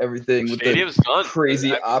and it? everything with the Stadium's done.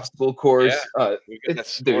 crazy obstacle Yeah, course. we've got that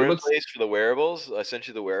It's dude, it store in looks place for the wearables. I sent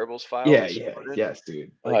you the wearables file yeah, this yeah, morning. yes,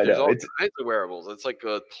 dude. Oh, Like, I there's know. all It's kinds of wearables. It's like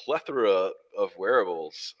a plethora of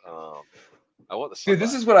wearables. I want the Dude,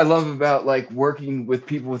 this sunglasses. is what I love about like working with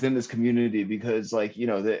people within this community because like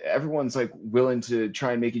everyone's like willing to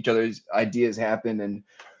try and make each other's ideas happen and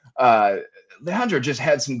uh Alejandro just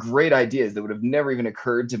had some great ideas that would have never even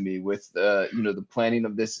occurred to me with the planning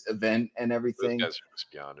of this event and Those everything. guys are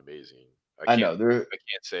just beyond amazing. I I can't know they're I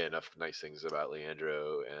can't say enough nice things about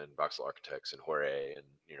Leandro and Voxel Architects and Jorge and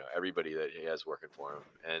everybody that he has working for him.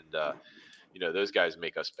 And those guys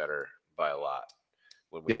make us better by a lot.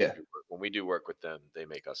 yeah, When we do work with them, they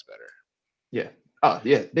make us better. yeah. Oh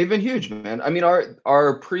yeah, they've been huge, man. I mean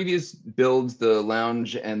our previous builds, the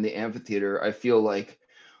lounge and the amphitheater, I feel like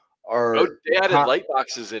Oh, are they added light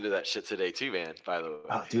boxes into that shit today too, man. By the way,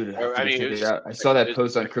 oh dude, I have or, to I go mean, it check was it just out. I saw that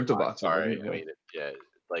post on speculation. CryptoBoxes. I Sorry, didn't I know. mean, yeah.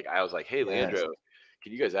 Like I was like, hey, Yes. Leandro,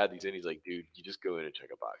 can you guys add these in? He's like, dude, you just go in and check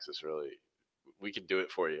a box. It's really. we can do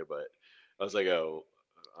it for you. But I was like, oh,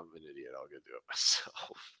 I'm an idiot. I'll go do it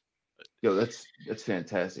myself. Yo, that's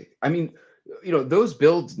fantastic. I mean, those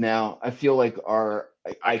builds now I feel like are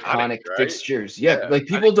Iconic, iconic right? fixtures. Yeah, Yeah, like I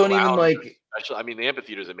people think the don't even lounge was like. special. I mean, the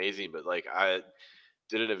amphitheater is amazing, but like I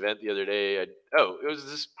did an event the other day. Oh, it was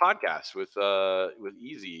this podcast with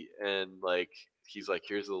Easy, and like he's like,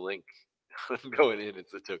 "Here's the link." I'm going in.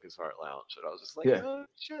 It's the Token Smart Lounge, and I was just like, Yeah, "Oh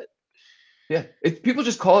shit!" yeah. People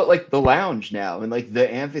just call it like the lounge now and like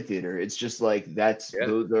the amphitheater. It's just like Yeah,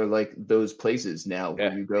 those are like those places now where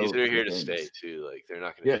yeah. you These go are for here to stay things. too. Like they're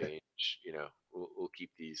not going to Yeah. change. We'll keep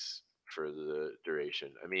these for the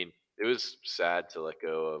duration. I mean, it was sad to let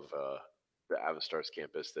go of the Avastars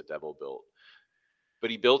campus that Devil built, but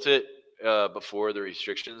he built it before the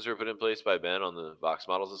restrictions were put in place by Ben on the Vox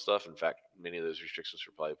models and stuff. In fact, many of those restrictions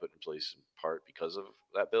were probably put in place in part because of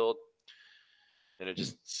that build, and it Hmm.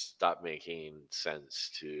 just stopped making sense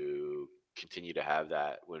to continue to have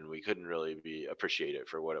that when we couldn't really be appreciate it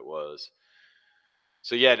for what it was.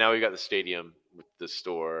 So yeah, now we've got the stadium with the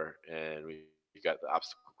store, and we've got the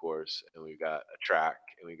obstacle course, and we've got a track,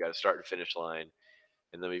 and we've got a start and finish line,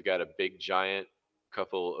 and then we've got a big giant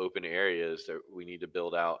couple open areas that we need to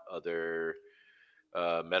build out other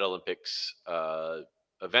Met Olympics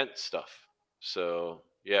event stuff. So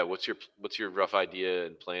yeah, what's your rough idea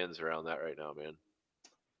and plans around that right now, man?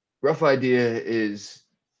 Rough idea is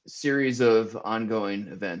series of ongoing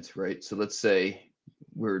events, right? So let's say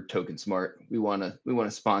we're Token Smart. We want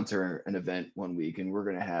to sponsor an event one week, and we're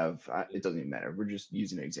gonna have it doesn't even matter. We're just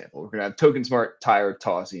using an example. We're gonna have Token Smart tire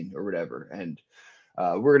tossing or whatever, and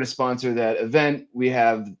we're gonna sponsor that event. We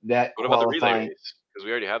have that What about the relay qualifying. race? Because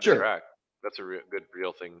we already have the Sure. track. That's a good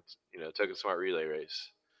real thing. Token Smart relay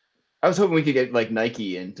race. I was hoping we could get like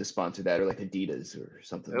Nike in to sponsor that or like Adidas or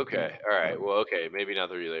something. Okay. All right. Well, okay. Maybe not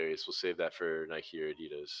the relay race. We'll save that for Nike or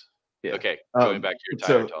Adidas. Yeah. Okay. Going back to your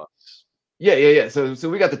tire So toss. yeah. So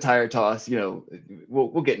we got the tire toss.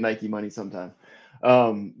 We'll get Nike money sometime.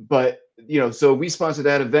 But so we sponsor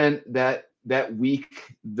that event that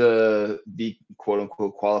week. The quote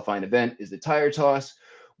unquote qualifying event is the tire toss.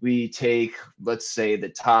 We take, let's say, the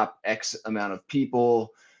top X amount of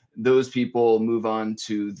people. Those people move on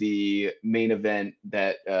to the main event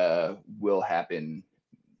that will happen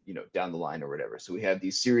down the line or whatever. So we have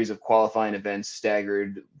these series of qualifying events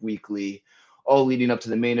staggered weekly, all leading up to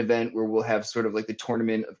the main event where we'll have sort of like the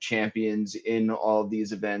tournament of champions in all of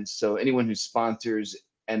these events. So anyone who sponsors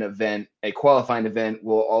an event, a qualifying event,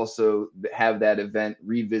 will also have that event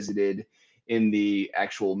revisited in the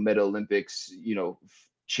actual Meta Olympics,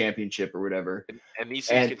 championship or whatever. And these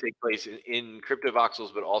things And can take place in crypto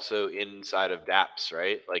voxels, but also inside of DApps,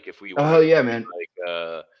 right? Like if we oh wanted to yeah, do man.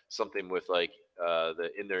 like something with like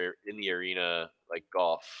the arena like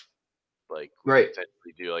golf, like we could Right.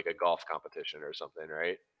 potentially do like a golf competition or something,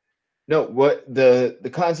 right? No, what the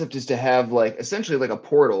concept is to have like essentially like a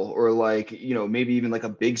portal or like, maybe even like a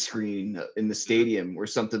big screen in the Hmm. stadium or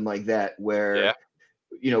something like that Yeah. where,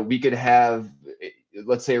 we could have,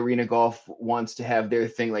 let's say Arena Golf wants to have their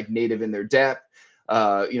thing like native in their DApp.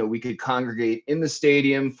 We could congregate in the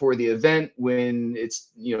stadium for the event when it's,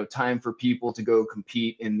 time for people to go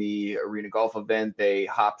compete in the Arena Golf event. They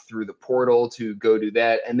hop through the portal to go do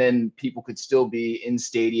that. And then people could still be in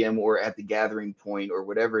stadium or at the gathering point or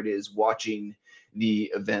whatever it is watching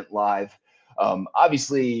the event live.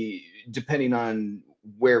 Obviously, depending on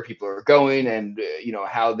where people are going and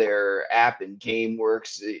how their app and game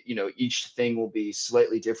works, each thing will be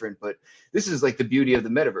slightly different, but this is like the beauty of the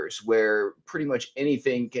metaverse where pretty much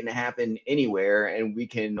anything can happen anywhere and we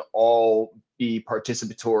can all be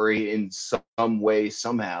participatory in some way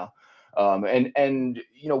somehow. And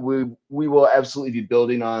we will absolutely be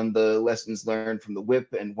building on the lessons learned from the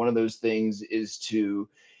whip, and one of those things is to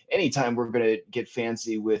anytime we're going to get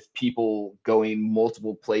fancy with people going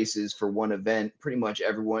multiple places for one event, pretty much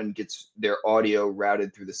everyone gets their audio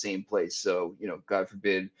routed through the same place. So, God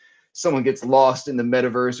forbid someone gets lost in the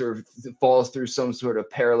metaverse or falls through some sort of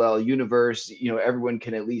parallel universe, everyone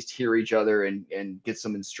can at least hear each other and get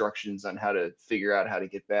some instructions on how to figure out how to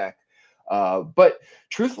get back. But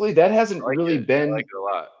truthfully, that hasn't I like really it. I like been, it a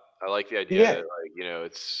lot. I like the idea yeah. that like,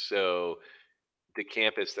 it's so the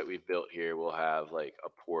campus that we've built here will have like a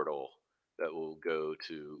portal that will go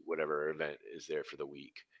to whatever event is there for the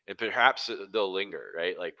week. And perhaps they'll linger,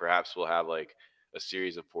 right? Like perhaps we'll have like a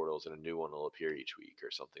series of portals and a new one will appear each week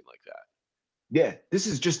or something like that. Yeah, this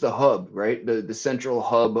is just the hub, right? The central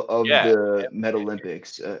hub of Yeah. the Yeah. Met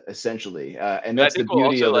Olympics, essentially, and And I that's the think we'll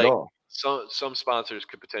beauty also of it like all. some sponsors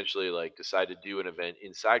could potentially like decide to do an event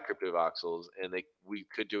inside Crypto Voxels, and we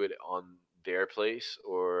could do it on their place,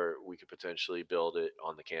 or we could potentially build it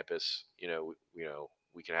on the campus.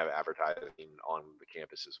 We can have advertising on the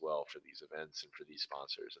campus as well for these events and for these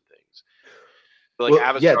sponsors and things. So like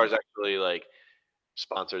Well, yeah, Avastar's actually like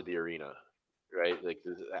sponsored the arena, right? Like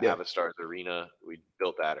the yeah. Avastar's arena, we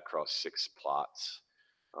built that across 6 plots.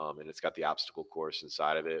 And it's got the obstacle course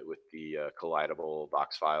inside of it with the collidable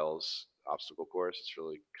box files obstacle course. It's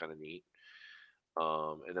really kind of neat.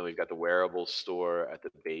 And then we've got the wearable store at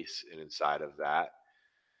the base and inside of that.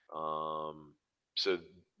 Um, so,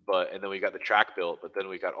 and then we got the track built, but then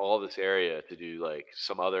we got all this area to do like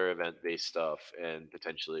some other event based stuff and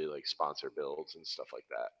potentially like sponsor builds and stuff like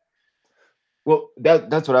that. Well,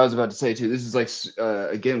 that's what I was about to say too. This is like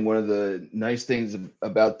again one of the nice things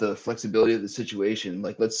about the flexibility of the situation.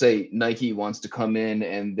 Like, let's say Nike wants to come in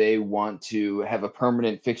and they want to have a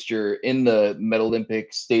permanent fixture in the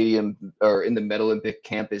Metalympic Stadium or in the Metalympic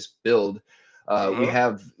campus build. We Uh-huh.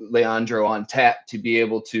 have Leandro on tap to be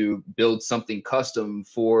able to build something custom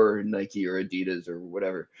for Nike or Adidas or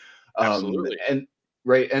whatever. Absolutely. And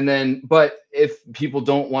right, and then, but if people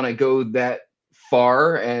don't want to go that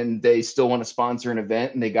far and they still want to sponsor an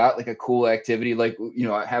event and they got like a cool activity, like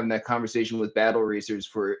having that conversation with Battle Racers,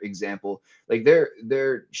 for example, like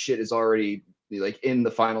their shit is already like in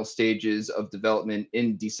the final stages of development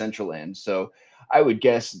in Decentraland. So I would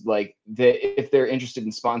guess like that if they're interested in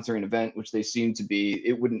sponsoring an event, which they seem to be,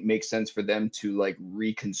 it wouldn't make sense for them to like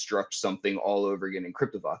reconstruct something all over again in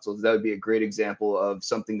CryptoVoxels. That would be a great example of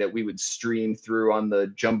something that we would stream through on the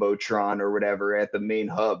Jumbotron or whatever at the main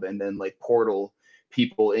hub and then like portal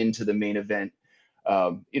people into the main event.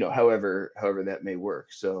 However that may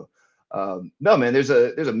work. So no, man, there's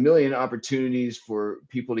a million opportunities for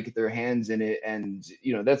people to get their hands in it, and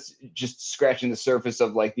that's just scratching the surface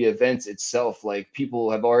of like the events itself. Like,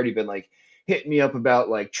 people have already been like hitting me up about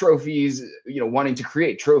like trophies, wanting to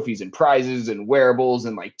create trophies and prizes and wearables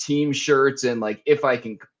and like team shirts, and like if I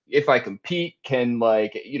compete, can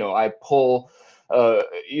like I pull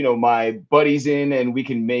my buddies in and we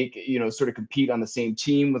can make sort of compete on the same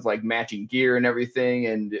team with like matching gear and everything,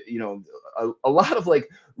 and a lot of like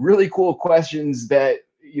really cool questions that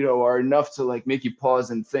are enough to like make you pause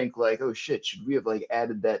and think like, oh shit, should we have like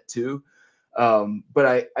added that too?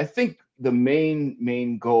 But I think the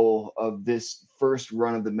main goal of this first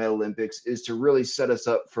run of the Metalympics is to really set us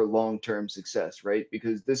up for long-term success, right?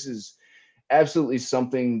 Because this is absolutely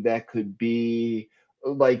something that could be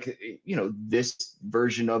like this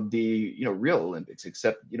version of the real Olympics,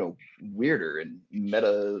 except weirder and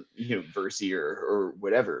meta versier or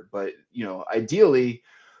whatever. But ideally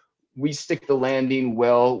we stick the landing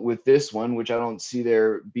well with this one, which I don't see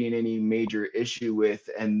there being any major issue with.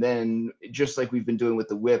 And then just like we've been doing with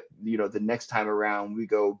the whip, the next time around we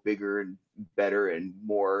go bigger and better and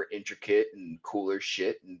more intricate and cooler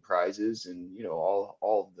shit and prizes and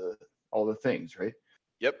all the things, right?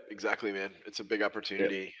 Yep, exactly, man. It's a big Yeah.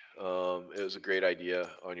 opportunity. It was a great idea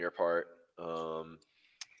on your part.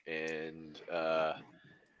 And I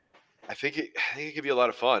think it could be a lot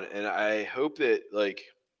of fun. And I hope that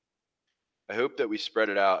we spread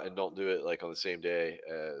it out and don't do it like on the same day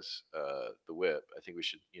as the whip. I think we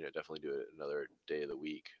should, definitely do it another day of the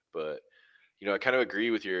week. But I kind of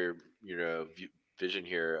agree with your, vision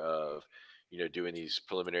here of, doing these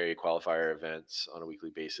preliminary qualifier events on a weekly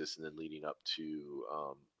basis and then leading up to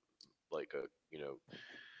like a,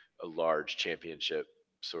 a large championship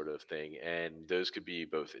sort of thing. And those could be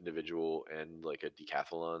both individual and like a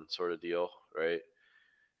decathlon sort of deal, right?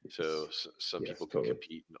 So, some Yes, people could totally.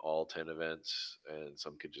 compete in all 10 events and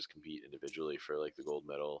some could just compete individually for like the gold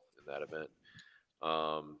medal in that event.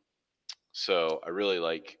 Um, so I really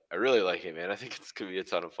like it, man. I think it's gonna be a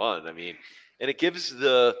ton of fun. I mean, and it gives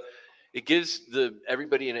the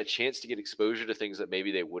everybody in a chance to get exposure to things that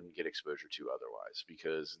maybe they wouldn't get exposure to otherwise,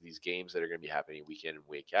 because these games that are going to be happening week in and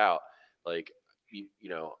week out, like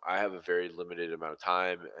I have a very limited amount of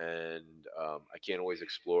time, and I can't always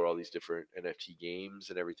explore all these different NFT games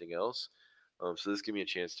and everything else. So this gives me a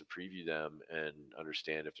chance to preview them and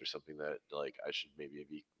understand if there's something that like I should maybe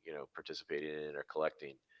be participating in or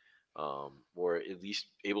collecting, or at least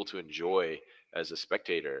able to enjoy as a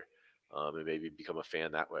spectator, and maybe become a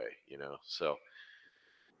fan that way. So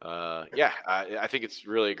yeah, I think it's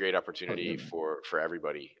really a great Oh yeah, opportunity man. for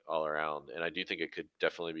everybody all around, and I do think it could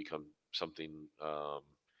definitely become something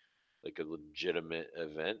like a legitimate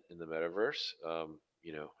event in the metaverse. I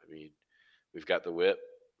mean, we've got the whip,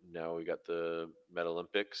 now we got the Meta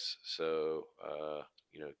Olympics, so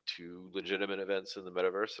two legitimate events in the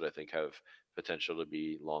metaverse that I think have potential to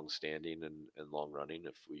be long standing and long running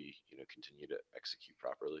if we continue to execute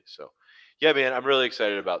properly. So yeah, man, I'm really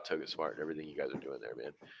excited about Toga Smart and everything you guys are doing there,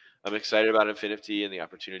 man. I'm excited about Infinity and the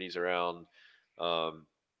opportunities around um,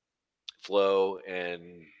 Flow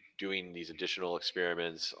and doing these additional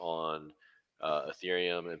experiments on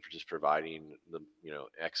Ethereum and just providing the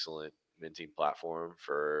excellent minting platform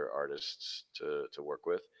for artists to work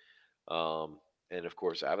with. Um, and of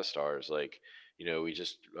course, Avastars, like, we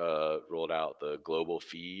just rolled out the global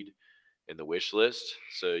feed in the wish list,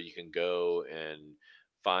 so you can go and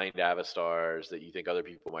find Avastars that you think other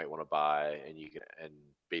people might want to buy, and you can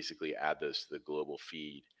basically add those to the global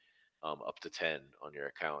feed. Up to 10 on your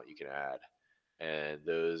account you can add, and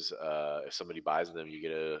those if somebody buys them, you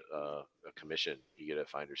get a commission, you get a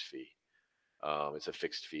finder's fee. It's a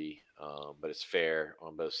fixed fee, but it's fair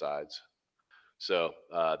on both sides. So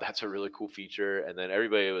that's a really cool feature. And then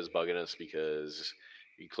everybody was bugging us because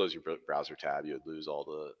you close your browser tab, you would lose all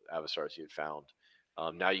the Avastars you had found.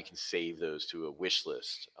 Now you can save those to a wish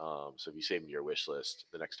list. So if you save them to your wish list,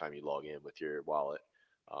 the next time you log in with your wallet,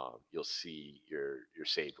 you'll see your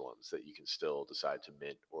saved ones that you can still decide to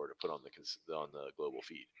mint or to put on the global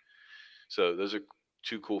feed. So those are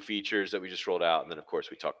two cool features that we just rolled out. And then of course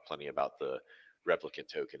we talked plenty about the replicant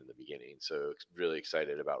token in the beginning. So really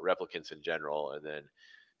excited about replicants in general, and then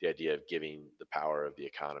the idea of giving the power of the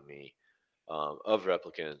economy of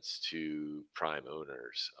replicants to prime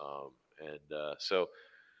owners. So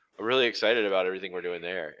I'm really excited about everything we're doing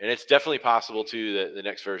there. And it's definitely possible too that the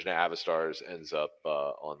next version of Avastars ends up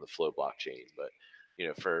on the Flow blockchain. But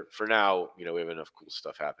for now, we have enough cool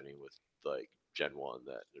stuff happening with like Gen 1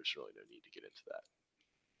 that there's really no need to get into that.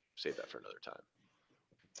 Save that for another time.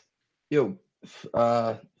 Yo,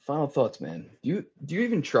 final thoughts, man. Do you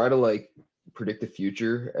even try to like predict the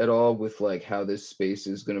future at all with like how this space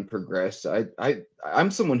is going to progress?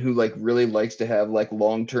 I'm someone who like really likes to have like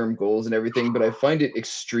long-term goals and everything, but I find it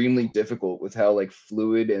extremely difficult with how like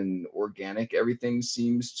fluid and organic everything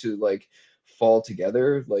seems to like fall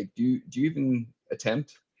together. Like, do you even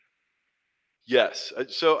attempt? Yes.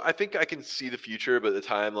 So I think I can see the future, but the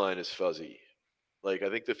timeline is fuzzy. Like I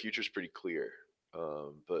think the future's pretty clear,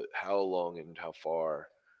 but how long and how far?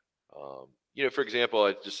 For example,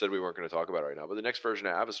 I just said we weren't going to talk about it right now, but the next version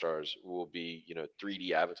of Avastars will be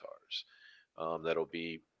 3D avatars that'll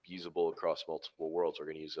be usable across multiple worlds. We're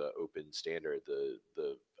going to use an open standard, the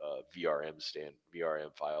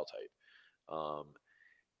VRM file type,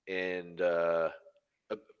 and uh,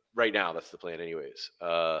 right now that's the plan, anyways.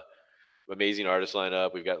 Amazing artist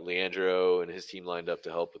lineup. We've got Leandro and his team lined up to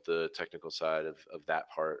help with the technical side of that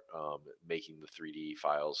part, making the 3D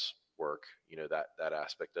files work. That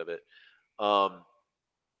aspect of it. Um,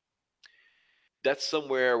 that's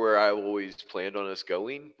somewhere where I always planned on us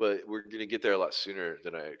going, but we're going to get there a lot sooner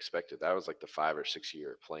than I expected. That was like the 5 or 6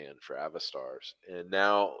 year plan for Avastars. And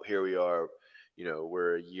now here we are,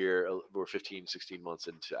 we're 15, 16 months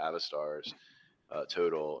into Avastars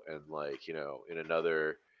total. And like, in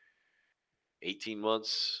another 18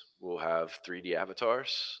 months, we'll have 3D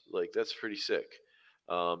avatars. Like that's pretty sick.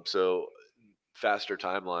 So faster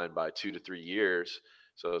timeline by 2 to 3 years.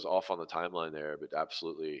 So I was off on the timeline there, but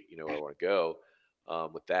absolutely, where I want to go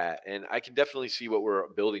with that. And I can definitely see what we're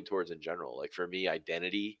building towards in general. Like for me,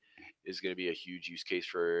 identity is going to be a huge use case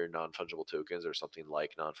for non-fungible tokens or something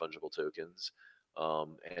like non-fungible tokens.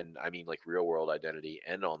 And I mean like real world identity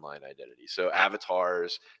and online identity. So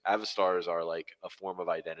avatars are like a form of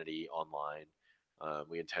identity online.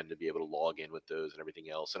 We intend to be able to log in with those and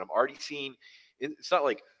everything else. And I'm already seeing, it's not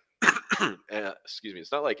like excuse me,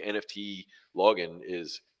 it's not like NFT login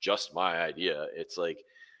is just my idea. It's like,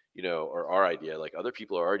 or our idea. Like other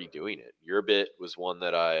people are already doing it.Eurbit was one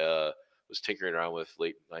that I was tinkering around with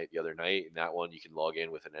late night the other night, and that one you can log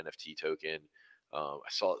in with an NFT token. I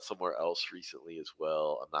saw it somewhere else recently as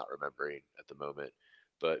well. I'm not remembering at the moment,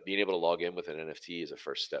 but being able to log in with an NFT is a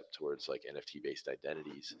first step towards like NFT based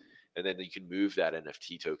identities, and then you can move that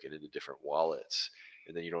NFT token into different wallets,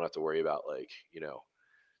 and then you don't have to worry about like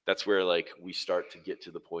that's where like we start to get to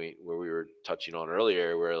the point where we were touching on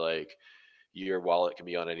earlier, where like your wallet can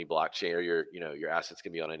be on any blockchain, or your assets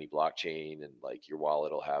can be on any blockchain, and like your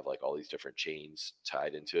wallet will have like all these different chains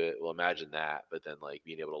tied into it. Well, imagine that, but then like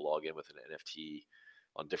being able to log in with an NFT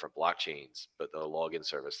on different blockchains, but the login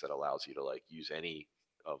service that allows you to like use any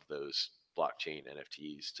of those blockchain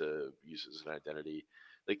NFTs to use as an identity.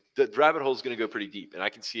 Like the rabbit hole is going to go pretty deep, and I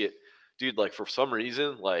can see it, dude. Like for some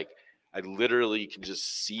reason, like I literally can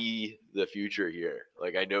just see the future here.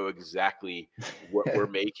 Like I know exactly what we're I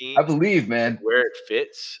making believe, and man. where it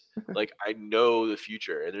fits. Like I know the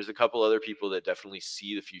future, and there's a couple other people that definitely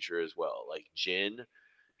see the future as well. Like Jin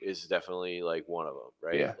is definitely like one of them,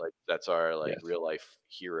 right? Yeah. Like that's our like Yes. real life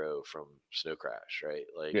hero from Snow Crash, right?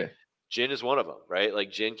 Like Yeah. Jin is one of them, right?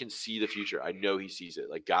 Like Jin can see the future. I know he sees it.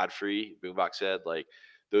 Like Godfrey, Boombox said, like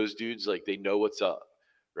those dudes, like they know what's up,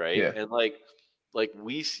 right? Yeah. And like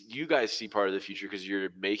you guys see part of the future because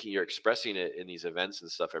you're expressing it in these events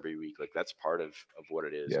and stuff every week. Like that's part of what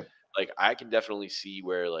it is. Yeah. Like I can definitely see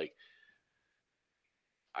where like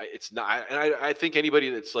it's not, and I think anybody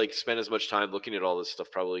that's like spent as much time looking at all this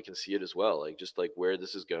stuff probably can see it as well. Like just like where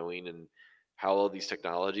this is going and how all these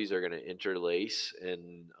technologies are going to interlace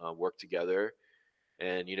and work together.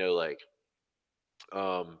 And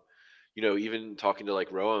um, even talking to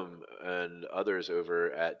like Roam and others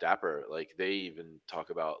over at Dapper, like they even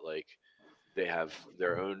talk about like they have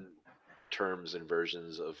their own terms and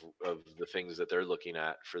versions of the things that they're looking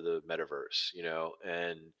at for the metaverse,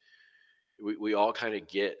 and we all kind of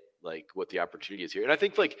get like what the opportunity is here. And I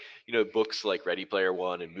think like, books like Ready Player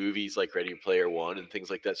One and movies like Ready Player One and things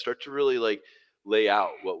like that start to really like lay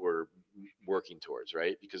out what we're working towards,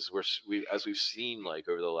 right? Because as we've seen like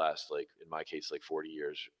over the last, like in my case, like 40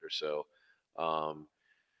 years or so, um,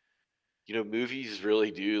 movies really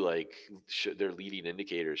do like they're leading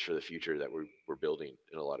indicators for the future that we're building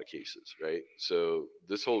in a lot of cases, right? So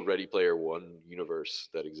this whole Ready Player One universe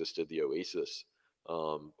that existed, the Oasis,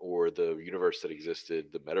 or the universe that existed,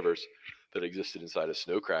 the metaverse that existed inside of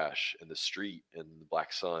Snow Crash and the street and the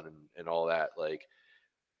Black Sun and all that, like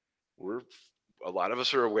we're a lot of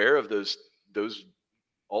us are aware of those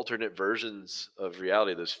alternate versions of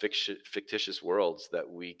reality, those fictitious worlds that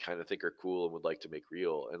we kind of think are cool and would like to make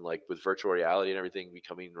real. And like with virtual reality and everything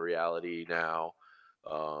becoming reality now,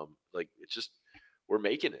 like it's just we're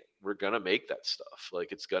making it. We're gonna make that stuff.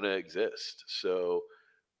 Like it's gonna exist. So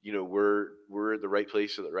we're at the right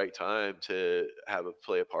place at the right time to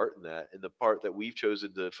play a part in that. And the part that we've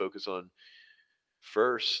chosen to focus on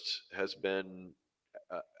first has been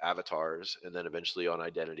avatars, and then eventually on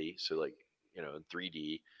identity. So like in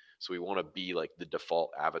 3D. So we want to be like the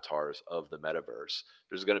default avatars of the metaverse.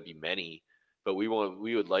 There's going to be many, but we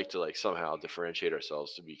would like to like somehow differentiate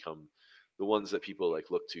ourselves to become the ones that people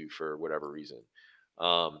like look to for whatever reason.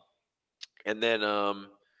 Um, and then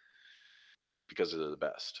because they're the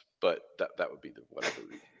best, but that would be the whatever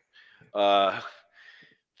reason. Uh,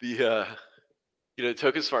 the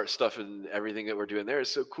Token Smart stuff and everything that we're doing there is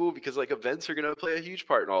so cool because like events are going to play a huge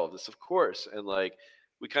part in all of this, of course. And like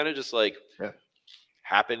we kind of just like Yeah.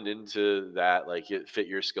 happened into that, like it fit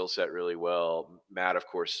your skill set really well. Matt, of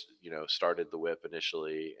course, started the whip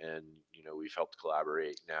initially, and we've helped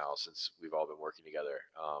collaborate now since we've all been working together.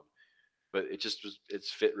 But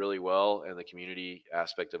it's fit really well, and the community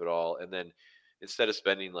aspect of it all. And then instead of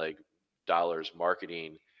spending like dollars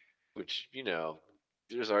marketing, which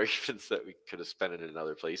there's arguments that we could have spent it in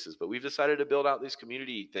other places, but we've decided to build out these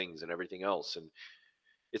community things and everything else, and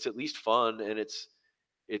it's at least fun. And it's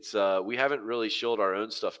we haven't really shilled our own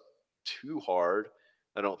stuff too hard,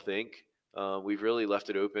 I don't think. We've really left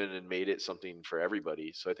it open and made it something for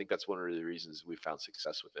everybody, so I think that's one of the reasons we found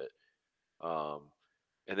success with it. um,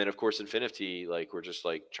 and then of course Infinity, like we're just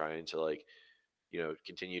like trying to like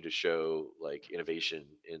continue to show like innovation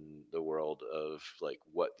in the world of like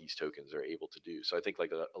what these tokens are able to do. So I think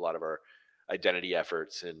like a lot of our identity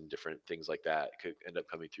efforts and different things like that could end up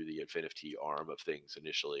coming through the Infinity arm of things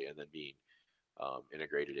initially, and then being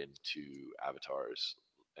integrated into avatars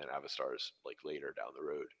and avastars like later down the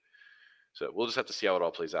road. So we'll just have to see how it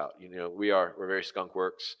all plays out. We're very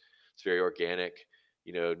Skunkworks. It's very organic.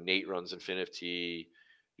 Nate runs Infinity.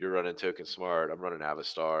 You're running Token Smart. I'm running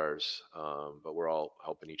Avastars. But we're all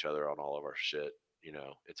helping each other on all of our shit.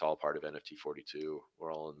 It's all part of NFT 42.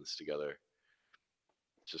 We're all in this together.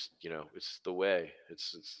 Just it's the way.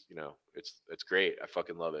 It's great. I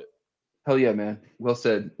fucking love it. Hell yeah, man. Well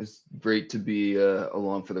said. It's great to be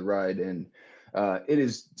along for the ride, and it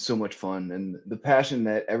is so much fun. And the passion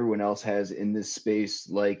that everyone else has in this space,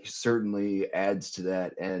 like, certainly adds to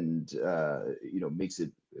that, and makes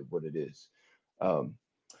it what it is. Um,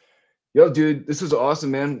 Yo, dude, this was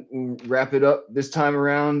awesome, man. We'll wrap it up this time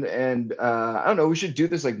around, and I don't know. We should do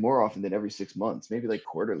this like more often than every 6 months, maybe like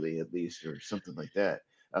quarterly at least, or something like that.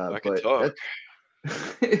 I can But talk.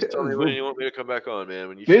 that's Just tell me when we're you want me to come back on, man.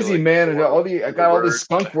 When you feel busy, like man, you and want to I do the got all this word.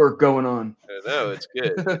 skunk work going on. I know it's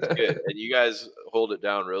good. It's good, and you guys hold it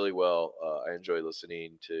down really well. I enjoy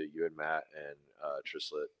listening to you and Matt and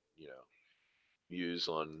Trislet. Muse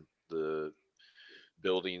on the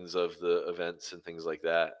buildings of the events and things like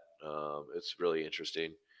that. It's really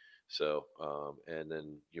interesting. So, and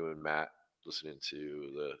then you and Matt listening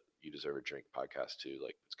to the You Deserve a Drink podcast too.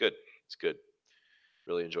 Like it's good. It's good.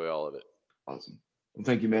 Really enjoy all of it. Awesome. Well,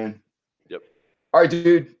 thank you, man. Yep. All right,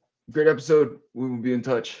 dude. Great episode. We will be in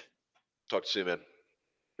touch. Talk to you soon, man.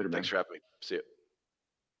 Later, Thanks man. for having me. See you.